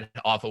when they get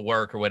off of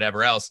work or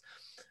whatever else.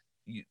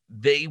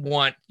 They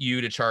want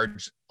you to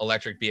charge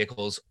electric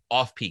vehicles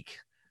off peak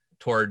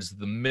towards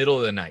the middle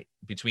of the night,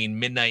 between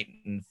midnight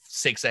and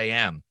 6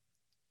 a.m.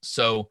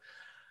 So,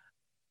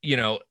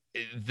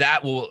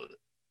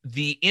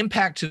 the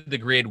impact to the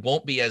grid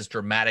won't be as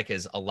dramatic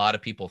as a lot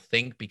of people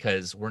think,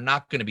 because we're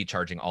not going to be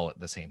charging all at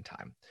the same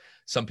time.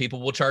 Some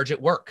people will charge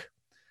at work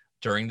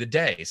during the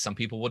day. Some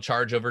people will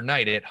charge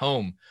overnight at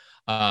home.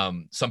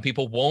 Some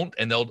people won't,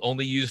 and they'll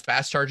only use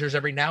fast chargers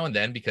every now and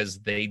then because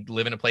they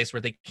live in a place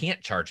where they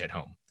can't charge at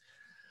home.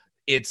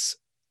 It's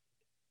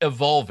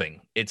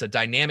evolving. It's a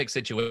dynamic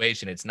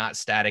situation. It's not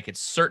static. It's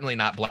certainly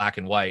not black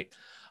and white.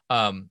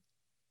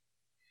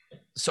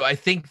 So I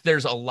think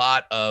there's a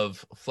lot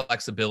of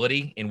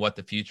flexibility in what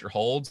the future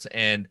holds.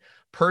 And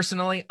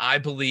personally, I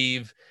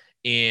believe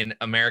in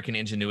American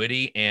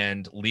ingenuity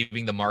and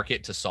leaving the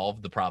market to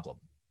solve the problem,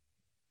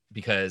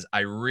 because I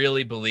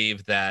really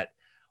believe that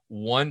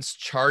once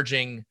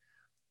charging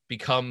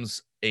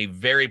becomes a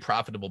very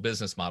profitable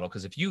business model,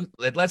 because if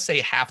let's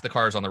say half the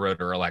cars on the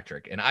road are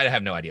electric, and I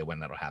have no idea when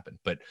that'll happen,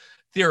 but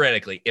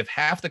theoretically, if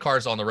half the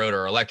cars on the road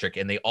are electric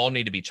and they all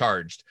need to be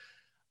charged,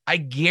 I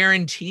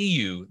guarantee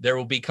you there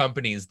will be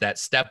companies that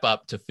step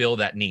up to fill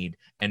that need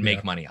and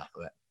make money off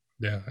of it.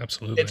 Yeah,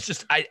 absolutely. It's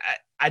just,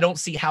 I don't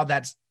see how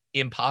that's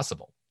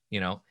impossible.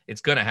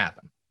 It's going to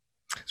happen.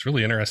 It's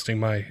really interesting.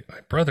 My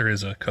brother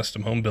is a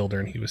custom home builder,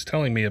 and he was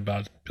telling me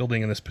about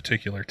building in this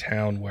particular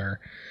town where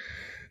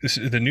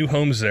the new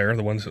homes there,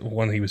 the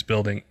one he was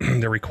building,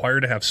 they're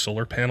required to have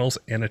solar panels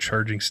and a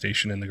charging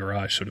station in the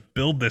garage. So to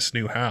build this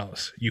new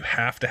house, you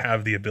have to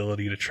have the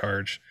ability to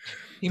charge.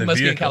 He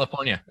must be in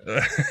California.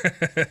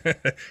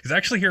 He's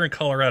actually here in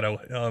Colorado.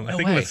 I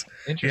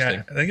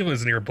think it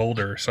was near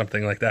Boulder or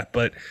something like that.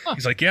 But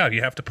he's like, yeah,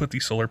 you have to put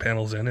these solar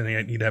panels in, and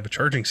you need to have a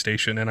charging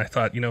station. And I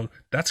thought,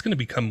 that's going to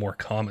become more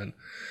common.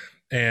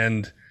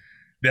 And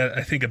that,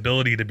 I think,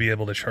 ability to be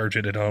able to charge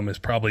it at home is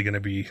probably going to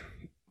be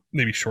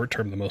maybe short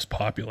term the most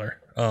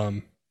popular,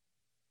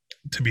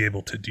 to be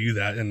able to do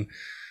that. And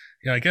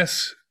I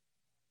guess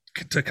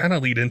to kind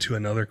of lead into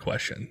another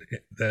question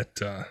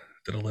that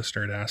a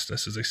listener had asked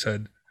us, is they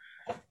said,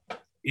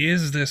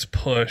 is this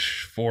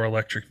push for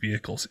electric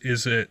vehicles,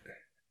 is it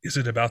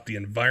about the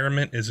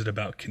environment? Is it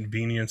about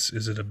convenience?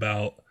 Is it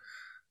about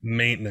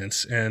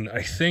maintenance? And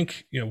I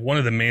think, one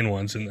of the main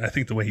ones, and I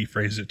think the way he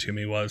phrased it to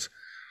me was,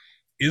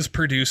 is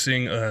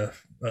producing a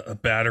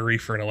battery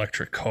for an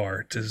electric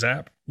car, does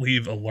that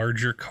leave a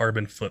larger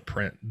carbon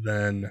footprint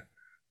than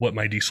what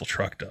my diesel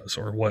truck does,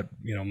 or what,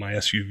 my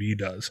SUV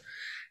does?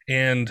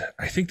 And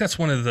I think that's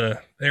one of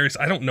the areas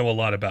I don't know a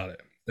lot about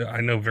it. I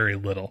know very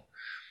little.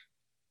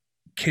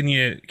 Can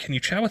you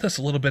chat with us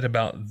a little bit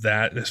about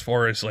that, as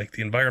far as like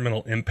the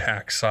environmental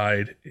impact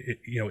side?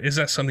 Is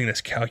that something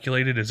that's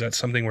calculated? Is that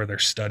something where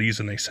there's studies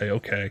and they say,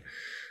 okay,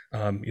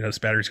 this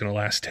battery's going to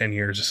last 10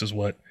 years. This is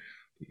what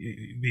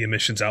the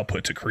emissions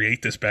output to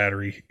create this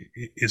battery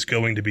is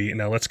going to be.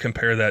 Now let's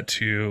compare that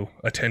to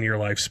a 10-year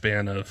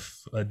lifespan of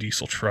a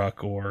diesel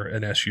truck or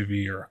an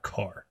SUV or a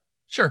car.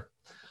 Sure.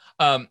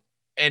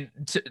 And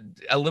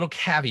a little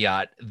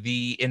caveat,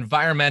 the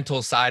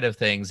environmental side of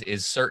things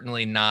is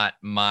certainly not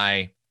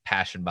my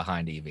passion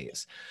behind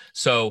EVs.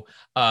 So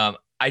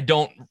I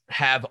don't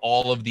have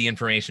all of the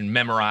information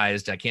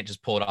memorized. I can't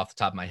just pull it off the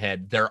top of my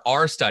head. There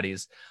are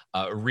studies.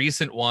 A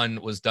recent one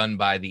was done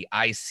by the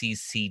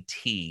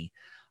ICCT,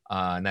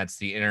 and that's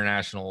the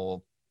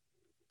International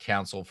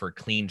Council for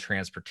Clean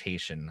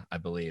Transportation, I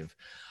believe.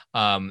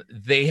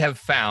 They have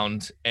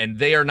found, and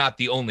they are not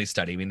the only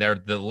study, I mean, they're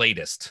the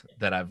latest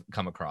that I've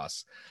come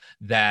across,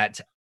 that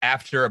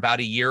after about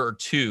a year or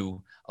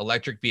two,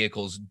 electric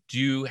vehicles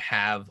do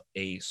have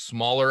a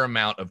smaller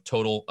amount of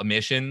total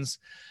emissions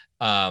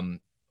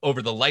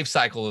over the life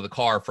cycle of the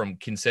car, from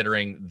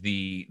considering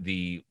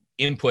the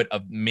input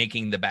of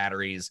making the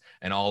batteries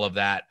and all of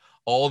that,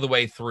 all the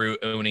way through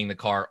owning the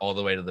car, all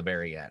the way to the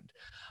very end.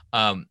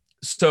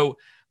 So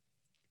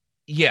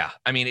yeah,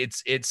 I mean,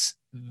 it's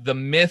the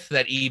myth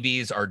that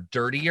EVs are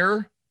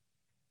dirtier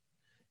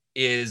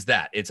is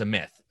that it's a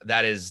myth.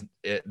 That is,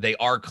 they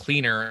are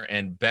cleaner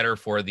and better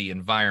for the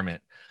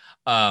environment.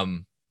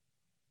 For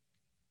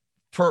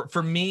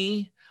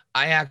me,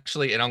 I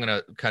actually, and I'm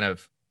going to kind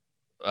of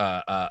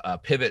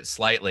pivot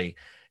slightly.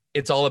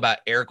 It's all about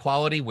air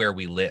quality where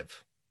we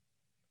live.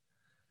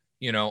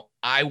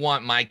 I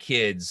want my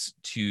kids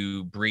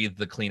to breathe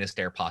the cleanest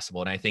air possible.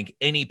 And I think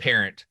any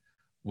parent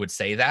would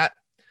say that.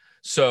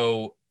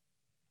 So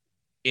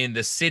in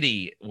the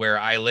city where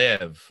I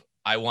live,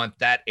 I want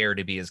that air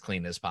to be as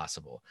clean as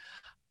possible.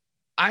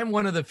 I'm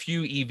one of the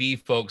few EV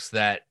folks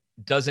that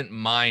doesn't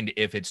mind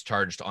if it's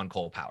charged on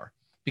coal power,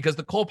 because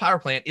the coal power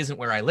plant isn't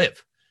where I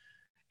live.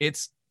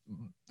 It's,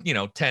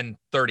 10,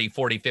 30,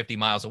 40, 50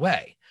 miles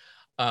away.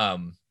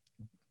 Now,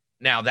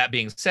 that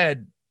being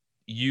said,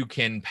 you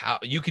can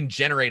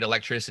generate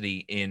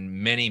electricity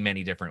in many,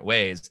 many different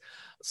ways,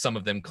 some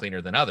of them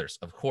cleaner than others,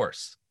 of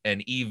course.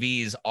 And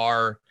EVs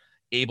are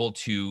able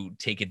to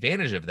take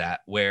advantage of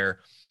that, where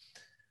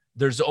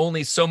there's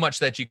only so much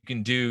that you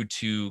can do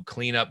to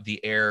clean up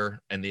the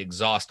air and the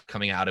exhaust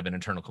coming out of an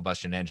internal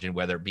combustion engine,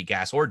 whether it be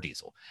gas or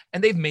diesel.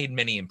 And they've made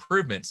many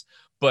improvements,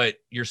 but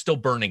you're still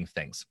burning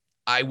things.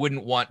 I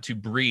wouldn't want to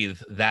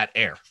breathe that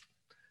air.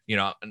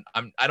 I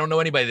don't know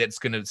anybody that's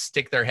going to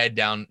stick their head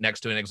down next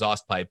to an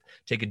exhaust pipe,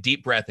 take a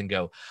deep breath and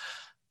go,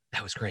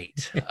 that was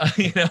great.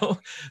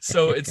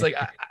 So it's like,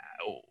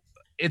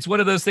 it's one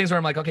of those things where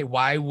I'm like, okay,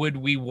 why would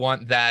we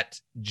want that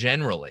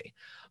generally?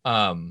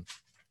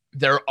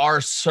 There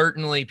are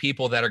certainly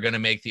people that are going to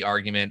make the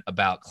argument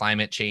about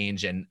climate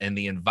change and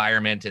the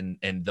environment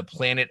and the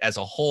planet as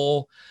a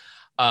whole.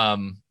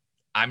 I'm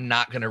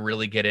not going to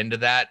really get into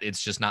that.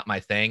 It's just not my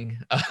thing,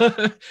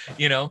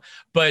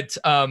 but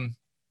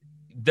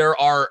there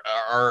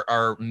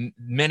are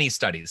many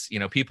studies,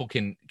 people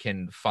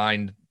can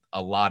find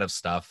a lot of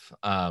stuff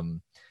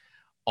on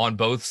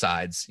both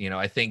sides.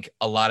 I think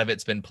a lot of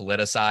it's been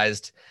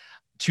politicized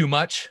too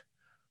much.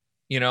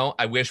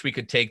 I wish we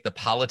could take the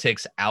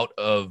politics out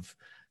of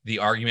the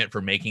argument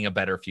for making a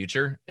better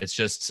future. It's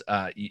just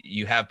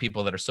you have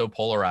people that are so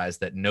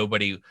polarized that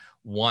nobody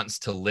wants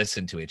to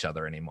listen to each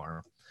other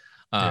anymore.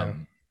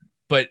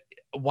 But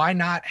why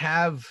not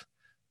have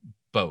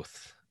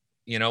both?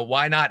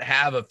 Why not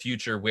have a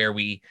future where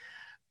we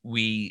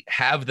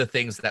have the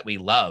things that we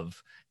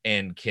love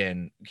and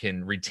can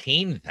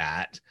retain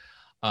that?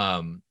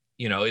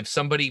 If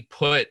somebody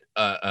put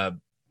I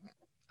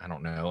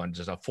don't know,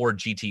 just a Ford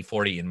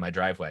GT40 in my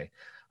driveway.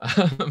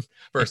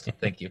 First,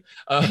 thank you.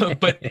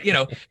 But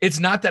it's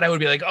not that I would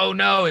be like, oh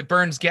no, it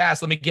burns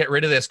gas, let me get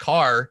rid of this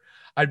car.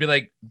 I'd be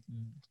like,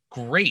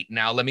 great,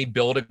 now let me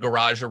build a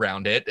garage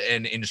around it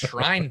and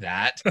enshrine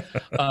that,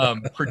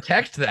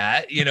 protect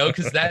that,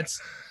 because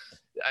that's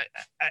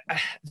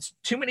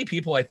too many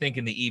people, I think,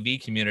 in the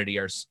EV community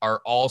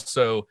are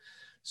also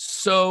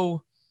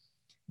so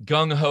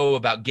gung-ho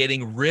about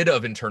getting rid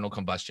of internal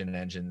combustion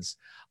engines,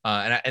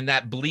 and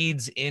that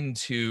bleeds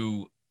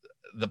into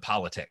the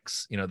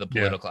politics, the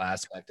political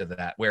aspect of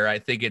that, where I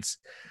think it's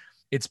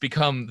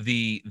become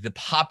the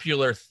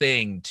popular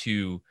thing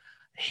to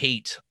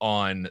hate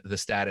on the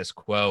status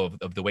quo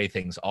of the way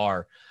things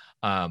are.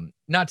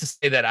 Not to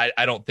say that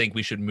I don't think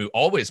we should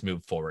always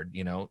move forward.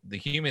 You know, the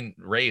human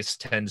race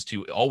tends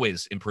to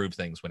always improve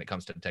things when it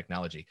comes to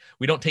technology.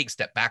 We don't take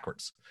step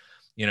backwards.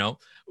 You know,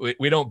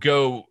 we don't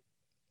go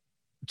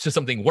to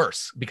something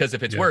worse, because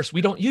if it's worse,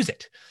 we don't use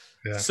it.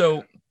 Yeah.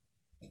 So,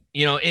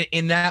 you know,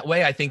 in that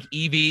way, I think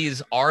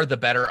EVs are the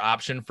better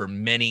option for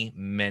many,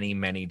 many,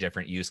 many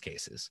different use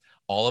cases.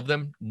 All of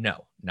them?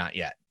 No, not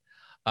yet.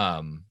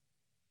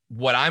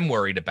 What I'm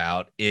worried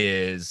about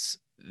is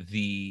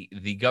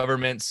the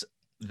governments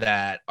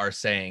that are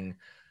saying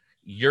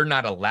you're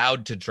not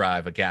allowed to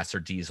drive a gas or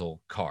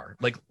diesel car.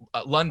 Like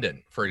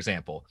London, for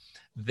example,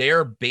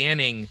 they're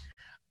banning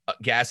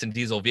gas and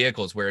diesel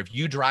vehicles, where if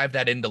you drive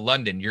that into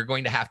London, you're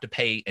going to have to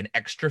pay an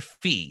extra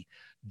fee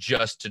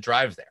just to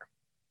drive there.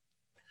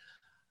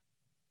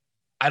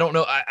 I don't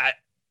know.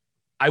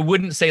 I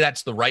wouldn't say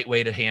that's the right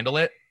way to handle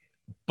it,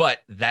 but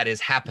that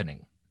is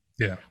happening.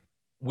 Yeah.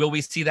 Will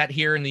we see that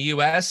here in the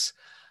US?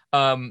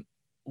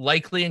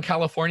 Likely in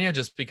California,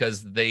 just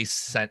because they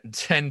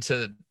tend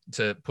to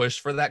push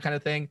for that kind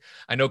of thing.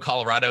 I know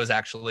Colorado is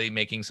actually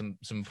making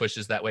some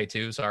pushes that way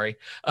too. Sorry.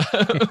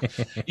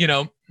 You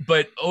know,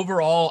 but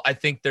overall, I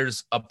think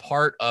there's a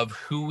part of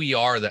who we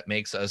are that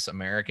makes us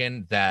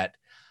American that,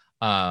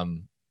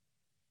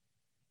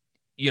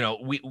 you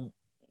know,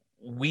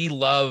 we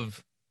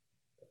love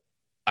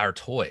our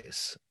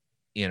toys.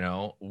 You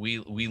know,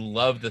 we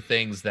love the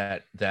things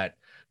that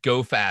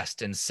go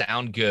fast and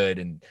sound good,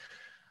 and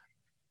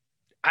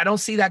I don't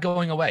see that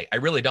going away. I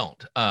really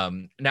don't.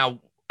 Now,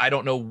 I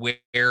don't know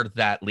where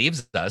that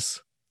leaves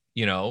us.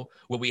 You know,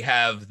 will we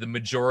have the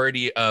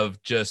majority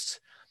of just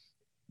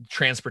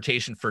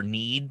transportation for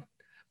need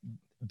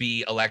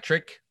be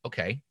electric?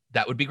 Okay,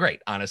 that would be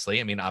great. Honestly,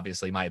 I mean,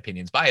 obviously my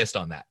opinion's biased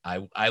on that.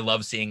 I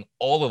love seeing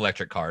all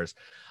electric cars.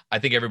 I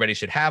think everybody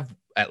should have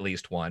at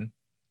least one.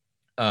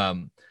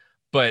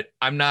 But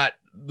I'm not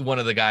one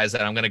of the guys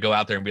that I'm going to go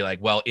out there and be like,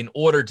 well, in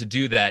order to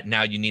do that,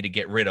 now you need to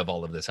get rid of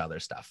all of this other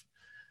stuff.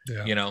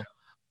 Yeah. You know,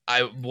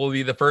 I will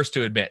be the first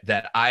to admit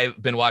that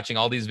I've been watching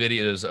all these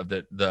videos of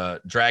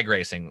the drag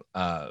racing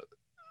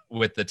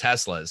with the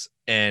Teslas,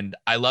 and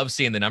I love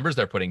seeing the numbers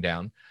they're putting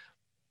down.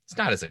 It's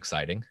not as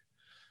exciting,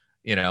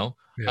 you know.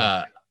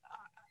 Yeah.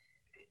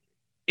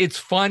 It's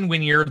fun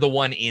when you're the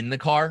one in the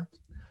car,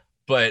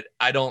 but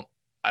I don't.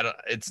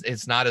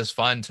 It's not as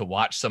fun to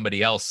watch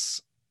somebody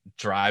else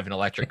drive an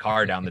electric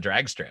car down the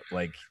drag strip.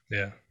 Like,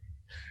 yeah,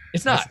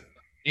 it's not.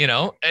 You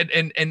know,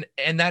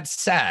 and that's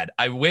sad.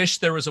 I wish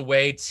there was a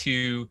way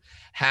to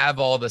have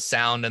all the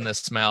sound and the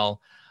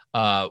smell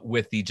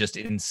with the just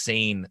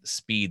insane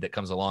speed that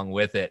comes along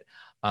with it,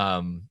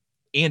 and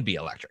be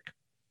electric.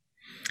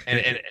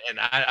 And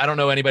I don't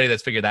know anybody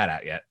that's figured that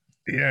out yet.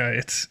 Yeah,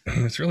 it's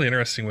really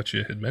interesting what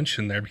you had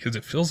mentioned there, because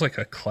it feels like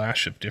a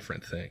clash of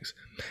different things.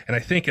 And I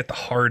think at the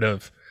heart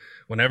of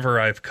whenever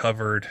I've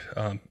covered,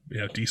 you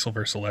know, diesel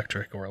versus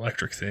electric or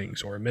electric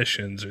things or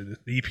emissions or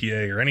the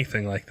EPA or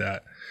anything like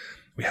that,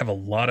 we have a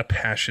lot of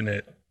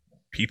passionate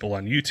people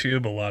on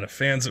YouTube, a lot of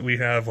fans that we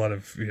have, a lot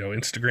of, you know,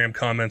 Instagram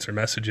comments or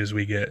messages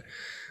we get,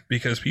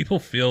 because people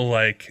feel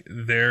like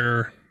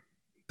their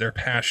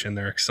passion,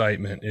 their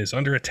excitement is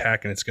under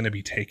attack and it's going to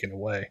be taken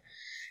away.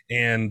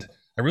 And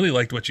I really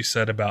liked what you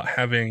said about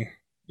having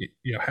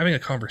a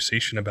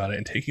conversation about it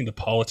and taking the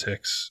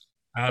politics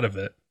out of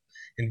it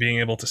and being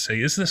able to say,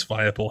 is this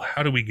viable?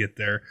 How do we get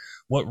there?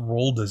 What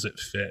role does it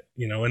fit?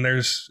 You know, and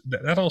there's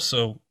that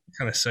also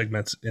kind of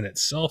segments in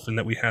itself, in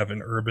that we have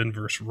an urban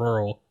versus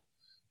rural,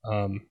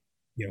 you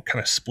know,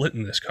 kind of split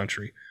in this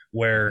country,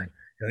 where,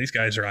 you know, these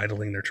guys are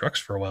idling their trucks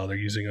for a while. They're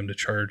using them to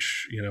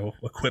charge, you know,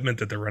 equipment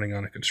that they're running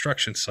on a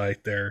construction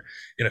site. They're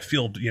in a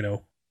field, you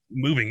know,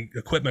 moving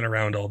equipment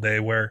around all day,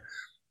 where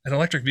an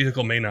electric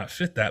vehicle may not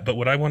fit that. But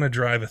would I want to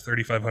drive a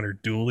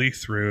 3500 dually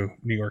through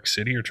New York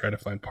City or try to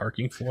find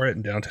parking for it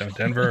in downtown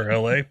Denver or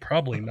LA?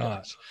 Probably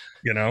not,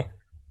 you know?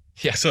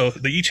 Yeah. So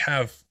they each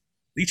have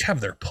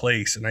their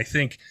place. And I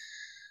think,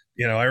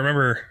 you know, I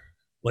remember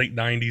late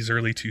 90s,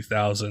 early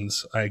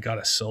 2000s, I got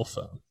a cell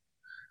phone.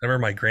 I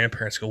remember my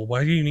grandparents go, well,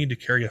 why do you need to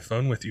carry a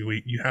phone with you?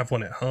 You have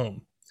one at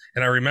home.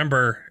 And I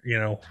remember, you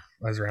know,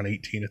 I was around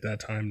 18 at that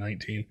time,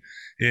 19,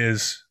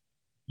 is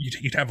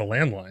you'd have a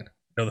landline.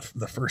 You know,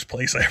 the first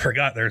place I ever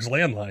got, there's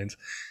landlines.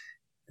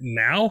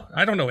 Now,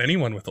 I don't know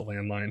anyone with a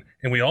landline.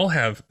 And we all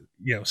have,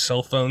 you know,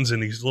 cell phones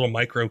and these little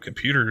micro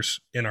computers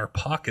in our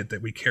pocket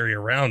that we carry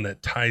around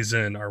that ties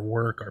in our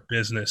work, our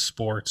business,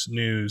 sports,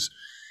 news,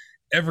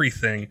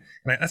 everything.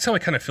 And that's how I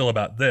kind of feel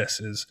about this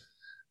is,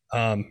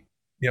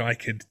 you know, I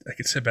could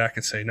sit back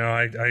and say, no,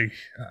 I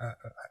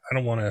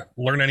don't want to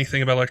learn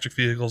anything about electric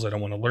vehicles. I don't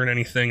want to learn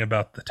anything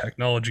about the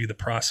technology, the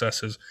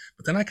processes.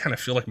 But then I kind of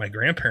feel like my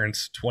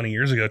grandparents 20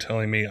 years ago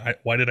telling me,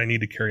 why did I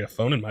need to carry a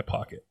phone in my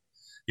pocket?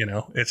 You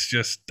know, it's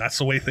just, that's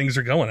the way things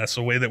are going. That's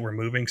the way that we're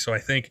moving. So I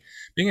think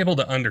being able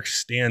to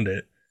understand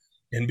it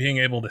and being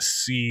able to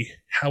see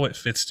how it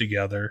fits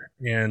together,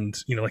 and,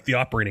 you know, like the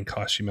operating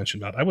costs you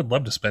mentioned about, I would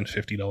love to spend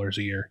 $50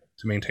 a year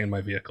to maintain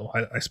my vehicle.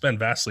 I spend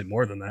vastly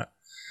more than that.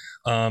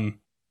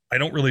 I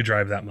don't really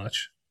drive that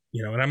much.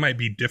 and I might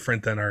be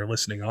different than our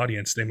listening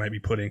audience. They might be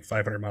putting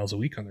 500 miles a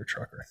week on their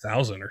truck, or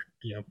 1,000, or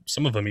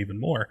some of them even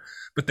more.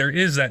 But there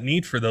is that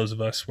need for those of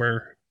us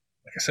where,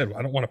 like I said,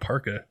 I don't want to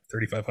park a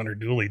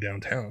 3,500 dually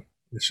downtown.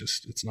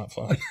 It's not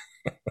fun.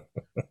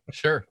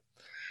 Sure.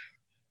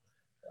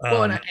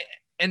 Well,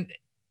 and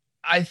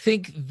I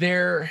think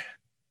the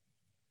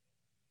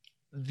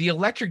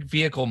electric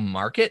vehicle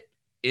market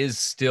is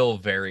still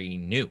very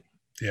new.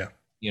 Yeah.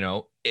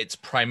 It's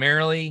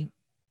primarily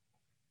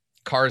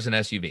cars and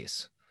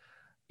SUVs.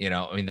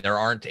 There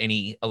aren't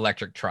any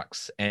electric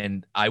trucks.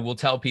 And I will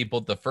tell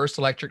people the first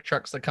electric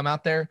trucks that come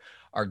out there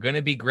are going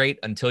to be great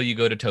until you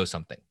go to tow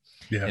something.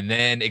 Yeah. And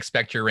then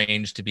expect your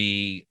range to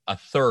be a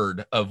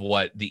third of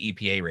what the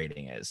EPA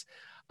rating is.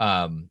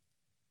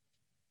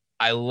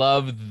 I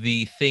love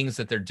the things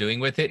that they're doing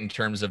with it in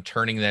terms of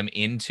turning them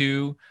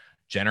into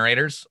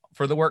generators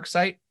for the work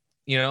site.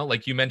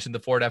 Like you mentioned, the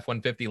Ford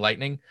F-150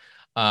 Lightning.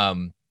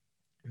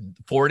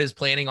 Ford is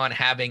planning on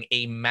having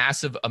a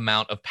massive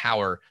amount of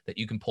power that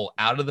you can pull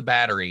out of the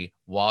battery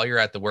while you're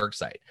at the work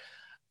site.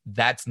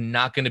 That's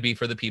not going to be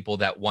for the people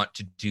that want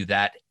to do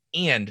that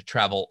and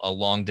travel a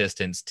long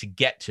distance to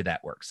get to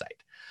that work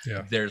site.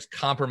 Yeah. There's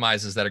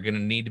compromises that are going to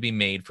need to be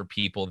made for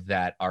people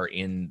that are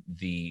in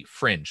the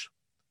fringe.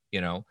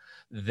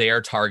 They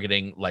are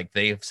targeting, like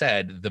they have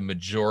said, the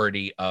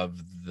majority of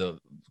the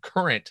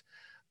current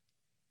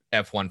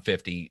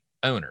F-150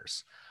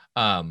 owners.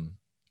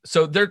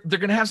 So they're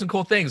going to have some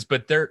cool things,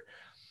 but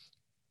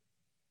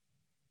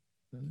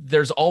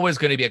there's always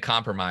going to be a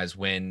compromise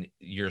when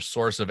your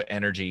source of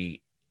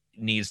energy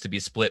needs to be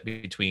split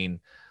between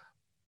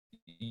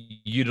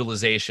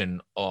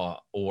utilization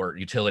or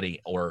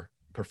utility or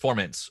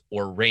performance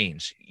or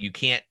range. You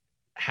can't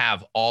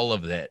have all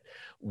of it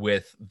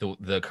with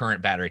the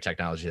current battery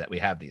technology that we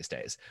have these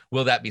days.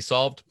 Will that be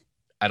solved?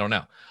 I don't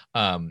know.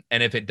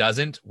 And if it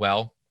doesn't,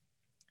 well,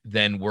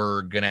 then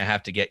we're going to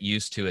have to get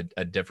used to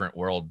a different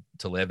world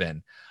to live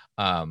in.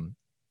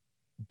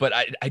 But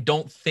I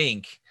don't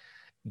think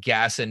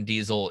gas and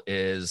diesel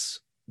is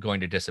going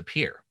to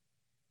disappear.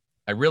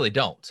 I really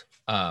don't.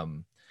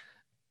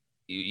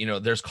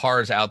 There's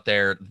cars out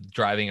there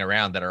driving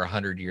around that are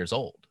 100 years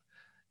old,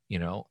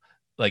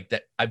 like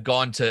that. I've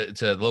gone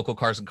to local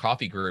Cars and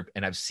Coffee group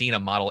and I've seen a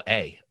Model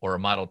A or a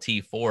Model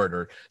T Ford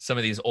or some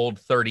of these old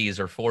 30s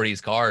or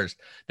 40s cars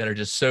that are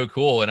just so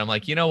cool. And I'm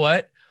like, you know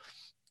what?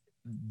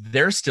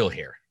 They're still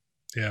here.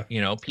 Yeah.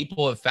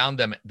 People have found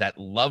them that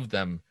love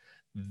them.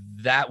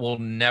 That will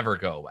never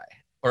go away.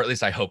 Or at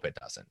least I hope it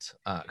doesn't.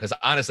 Because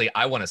honestly,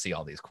 I want to see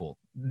all these cool,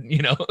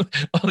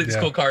 all these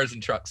cool cars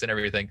and trucks and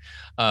everything.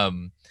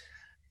 That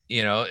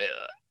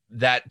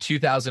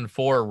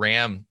 2004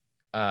 Ram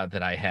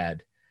that I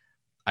had,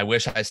 I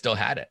wish I still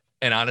had it.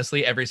 And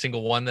honestly, every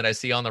single one that I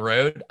see on the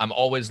road, I'm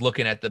always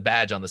looking at the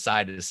badge on the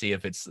side to see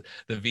if it's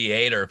the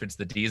V8 or if it's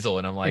the diesel.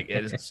 And I'm like,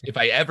 if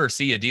I ever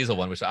see a diesel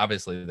one, which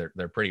obviously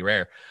they're pretty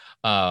rare,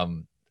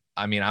 I'm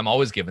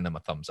always giving them a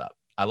thumbs up.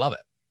 I love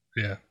it.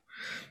 Yeah.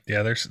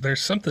 Yeah,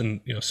 there's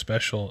something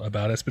special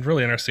about it. It's been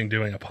really interesting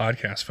doing a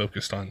podcast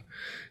focused on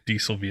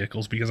diesel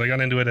vehicles because I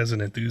got into it as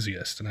an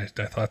enthusiast and I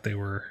thought they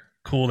were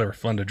cool. They were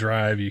fun to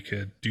drive. You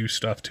could do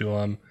stuff to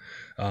them.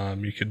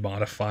 You could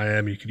modify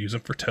them. You could use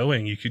them for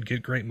towing. You could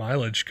get great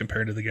mileage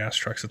compared to the gas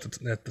trucks at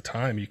the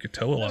time. You could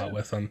tow a lot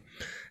with them,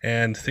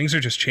 and things are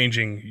just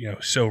changing,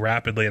 so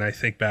rapidly. And I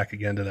think back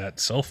again to that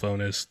cell phone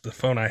is the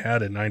phone I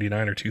had in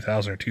 99 or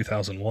 2000 or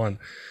 2001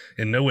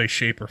 in no way,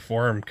 shape or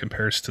form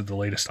compares to the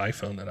latest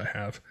iPhone that I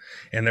have.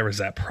 And there was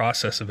that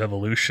process of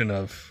evolution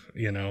of,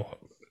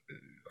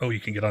 oh, you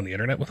can get on the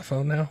internet with a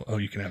phone now. Oh,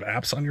 you can have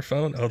apps on your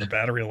phone. Oh, the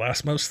battery will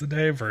last most of the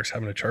day versus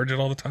having to charge it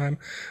all the time.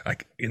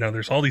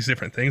 There's all these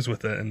different things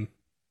with it. And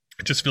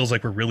it just feels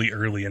like we're really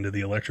early into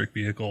the electric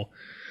vehicle.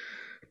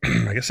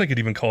 I guess I could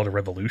even call it a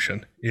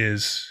revolution.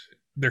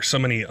 There's so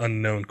many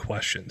unknown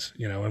questions,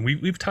 and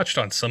we've touched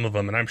on some of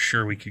them, and I'm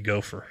sure we could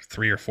go for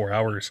 3 or 4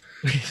 hours,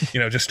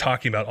 just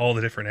talking about all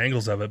the different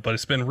angles of it. But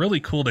it's been really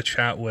cool to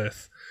chat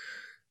with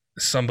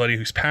somebody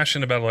who's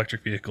passionate about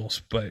electric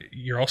vehicles, but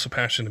you're also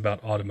passionate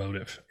about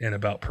automotive and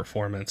about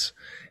performance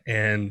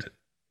and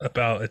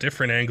about a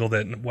different angle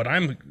than what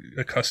I'm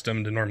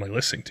accustomed to normally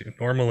listening to.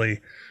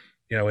 Normally,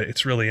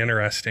 it's really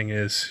interesting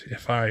is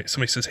if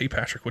somebody says, "Hey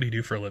Patrick, what do you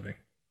do for a living?"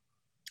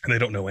 and they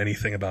don't know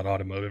anything about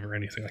automotive or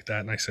anything like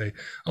that. And I say,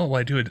 "Oh, well,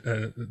 I do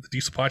the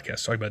diesel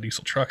podcast, talk about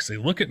diesel trucks." They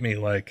look at me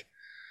like,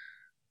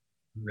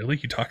 "Really?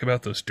 You talk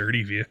about those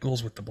dirty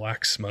vehicles with the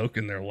black smoke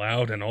and they're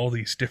loud and all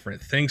these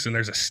different things?" And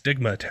there's a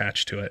stigma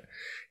attached to it.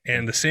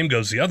 And the same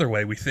goes the other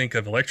way. We think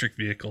of electric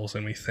vehicles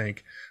and we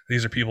think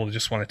these are people that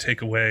just want to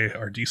take away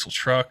our diesel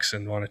trucks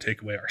and want to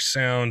take away our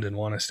sound and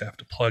want us to have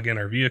to plug in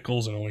our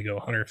vehicles and only go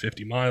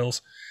 150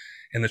 miles.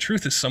 And the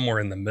truth is somewhere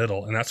in the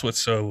middle. And that's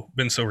what's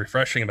been so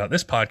refreshing about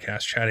this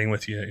podcast, chatting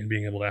with you and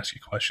being able to ask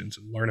you questions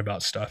and learn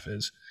about stuff,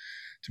 is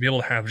to be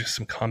able to have just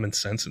some common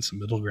sense and some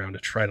middle ground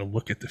to try to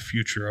look at the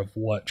future of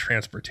what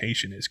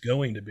transportation is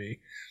going to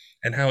be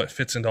and how it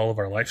fits into all of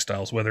our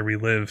lifestyles, whether we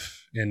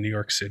live in New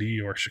York City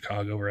or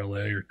Chicago or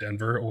LA or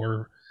Denver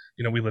or,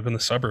 we live in the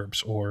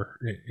suburbs or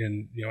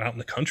in, out in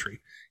the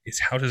country. It's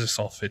how does this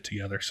all fit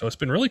together? So it's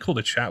been really cool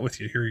to chat with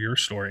you, hear your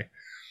story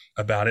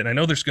about it. And I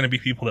know there's going to be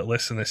people that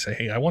listen that say,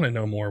 hey, I want to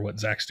know more what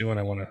Zach's doing.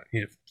 I want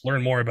to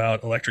learn more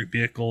about electric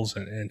vehicles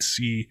and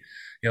see,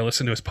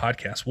 listen to his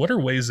podcast. What are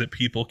ways that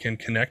people can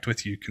connect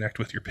with you, connect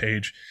with your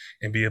page,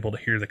 and be able to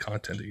hear the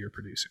content that you're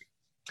producing?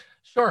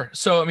 Sure.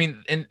 So, I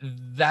mean, and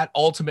that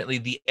ultimately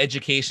the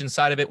education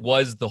side of it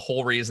was the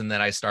whole reason that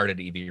I started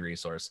EV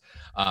Resource,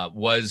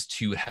 was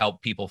to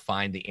help people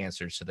find the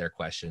answers to their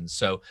questions.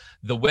 So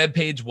the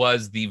webpage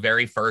was the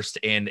very first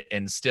and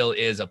still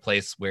is a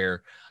place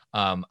where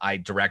I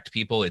direct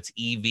people. It's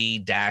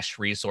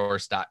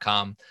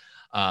ev-resource.com.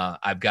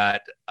 I've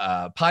got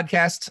a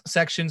podcast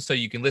section, so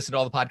you can listen to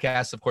all the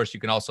podcasts. Of course, you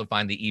can also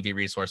find the EV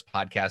Resource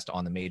podcast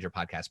on the major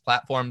podcast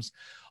platforms,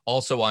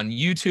 also on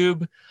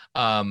YouTube.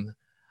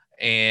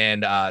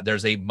 And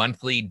there's a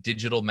monthly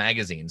digital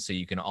magazine, so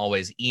you can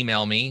always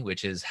email me,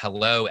 which is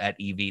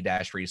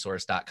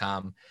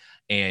hello@ev-resource.com,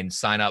 and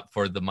sign up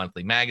for the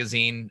monthly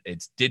magazine.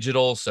 It's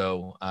digital,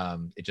 so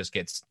it just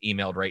gets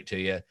emailed right to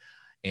you.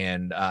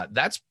 And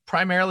that's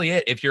primarily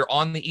it. If you're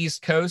on the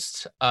East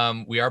Coast,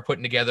 we are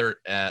putting together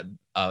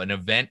an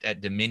event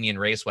at Dominion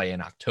Raceway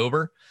in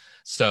October.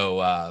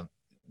 So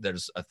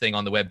there's a thing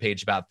on the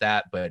webpage about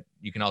that, but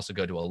you can also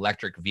go to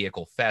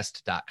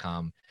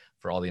electricvehiclefest.com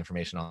for all the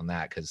information on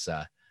that, because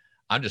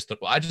I just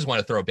want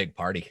to throw a big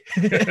party.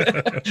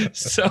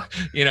 So,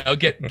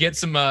 get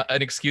some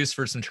an excuse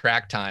for some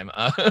track time.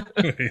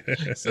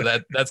 So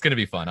that's going to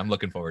be fun. I'm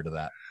looking forward to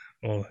that.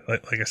 Well,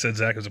 like I said,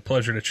 Zach, it was a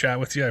pleasure to chat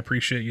with you. I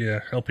appreciate you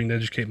helping to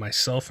educate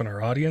myself and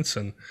our audience,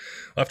 and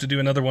we'll have to do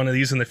another one of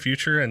these in the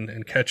future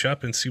and catch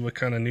up and see what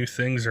kind of new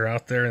things are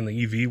out there in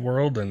the EV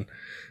world and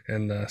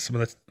some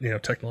of the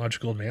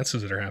technological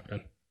advances that are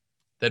happening.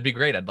 That'd be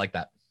great. I'd like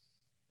that.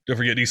 Don't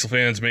forget, diesel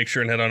fans, make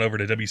sure and head on over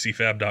to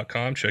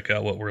wcfab.com. Check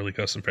out what Whirly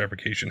Custom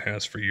Fabrication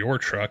has for your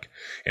truck.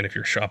 And if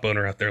you're a shop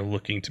owner out there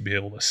looking to be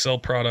able to sell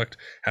product,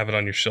 have it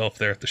on your shelf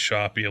there at the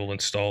shop, be able to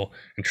install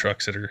in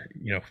trucks that are,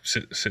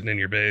 sitting in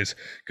your bays,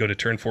 go to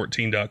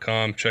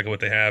turn14.com, check out what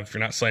they have. If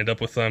you're not signed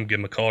up with them, give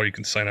them a call, or you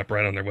can sign up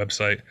right on their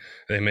website.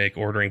 They make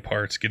ordering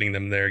parts, getting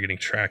them there, getting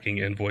tracking,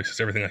 invoices,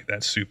 everything like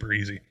that super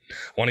easy.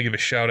 I want to give a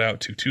shout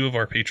out to 2 of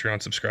our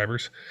Patreon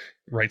subscribers,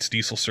 Wrights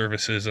Diesel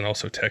Services and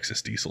also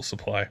Texas Diesel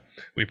Supply.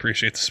 We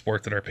appreciate the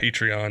support that our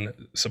Patreon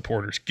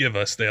supporters give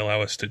us. They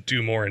allow us to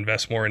do more,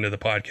 invest more into the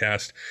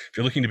podcast. If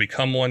you're looking to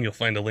become one, you'll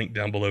find a link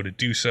down below to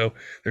do so.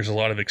 There's a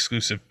lot of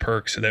exclusive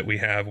perks that we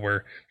have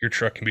where your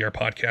truck can be our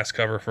podcast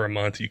cover for a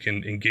month. You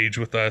can engage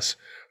with us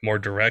more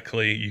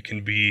directly. You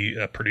can be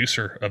a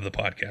producer of the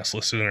podcast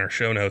listed in our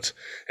show notes.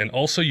 And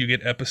also you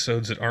get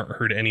episodes that aren't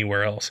heard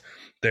anywhere else.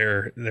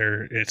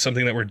 It's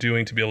something that we're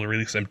doing to be able to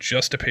release them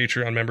just to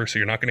Patreon members. So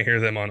you're not going to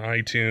hear them on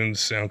iTunes,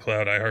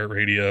 SoundCloud,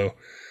 iHeartRadio,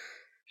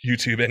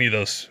 YouTube, any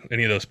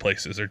of those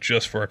places. They're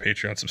just for our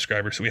Patreon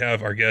subscribers. So we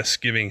have our guests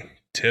giving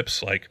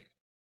tips. Like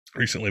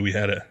recently we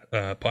had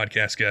a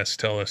podcast guest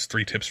tell us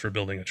 3 tips for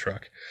building a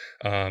truck.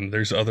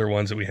 There's other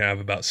ones that we have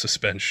about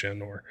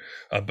suspension or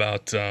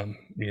about,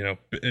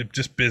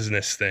 just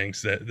business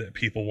things that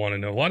people want to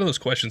know. A lot of those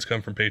questions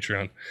come from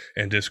Patreon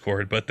and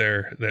Discord, but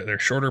they're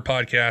shorter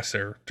podcasts.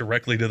 They're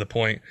directly to the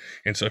point.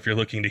 And so if you're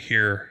looking to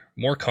hear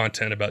more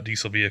content about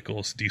diesel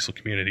vehicles, diesel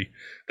community,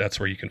 that's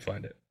where you can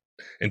find it.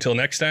 Until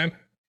next time,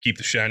 keep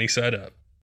the shiny side up.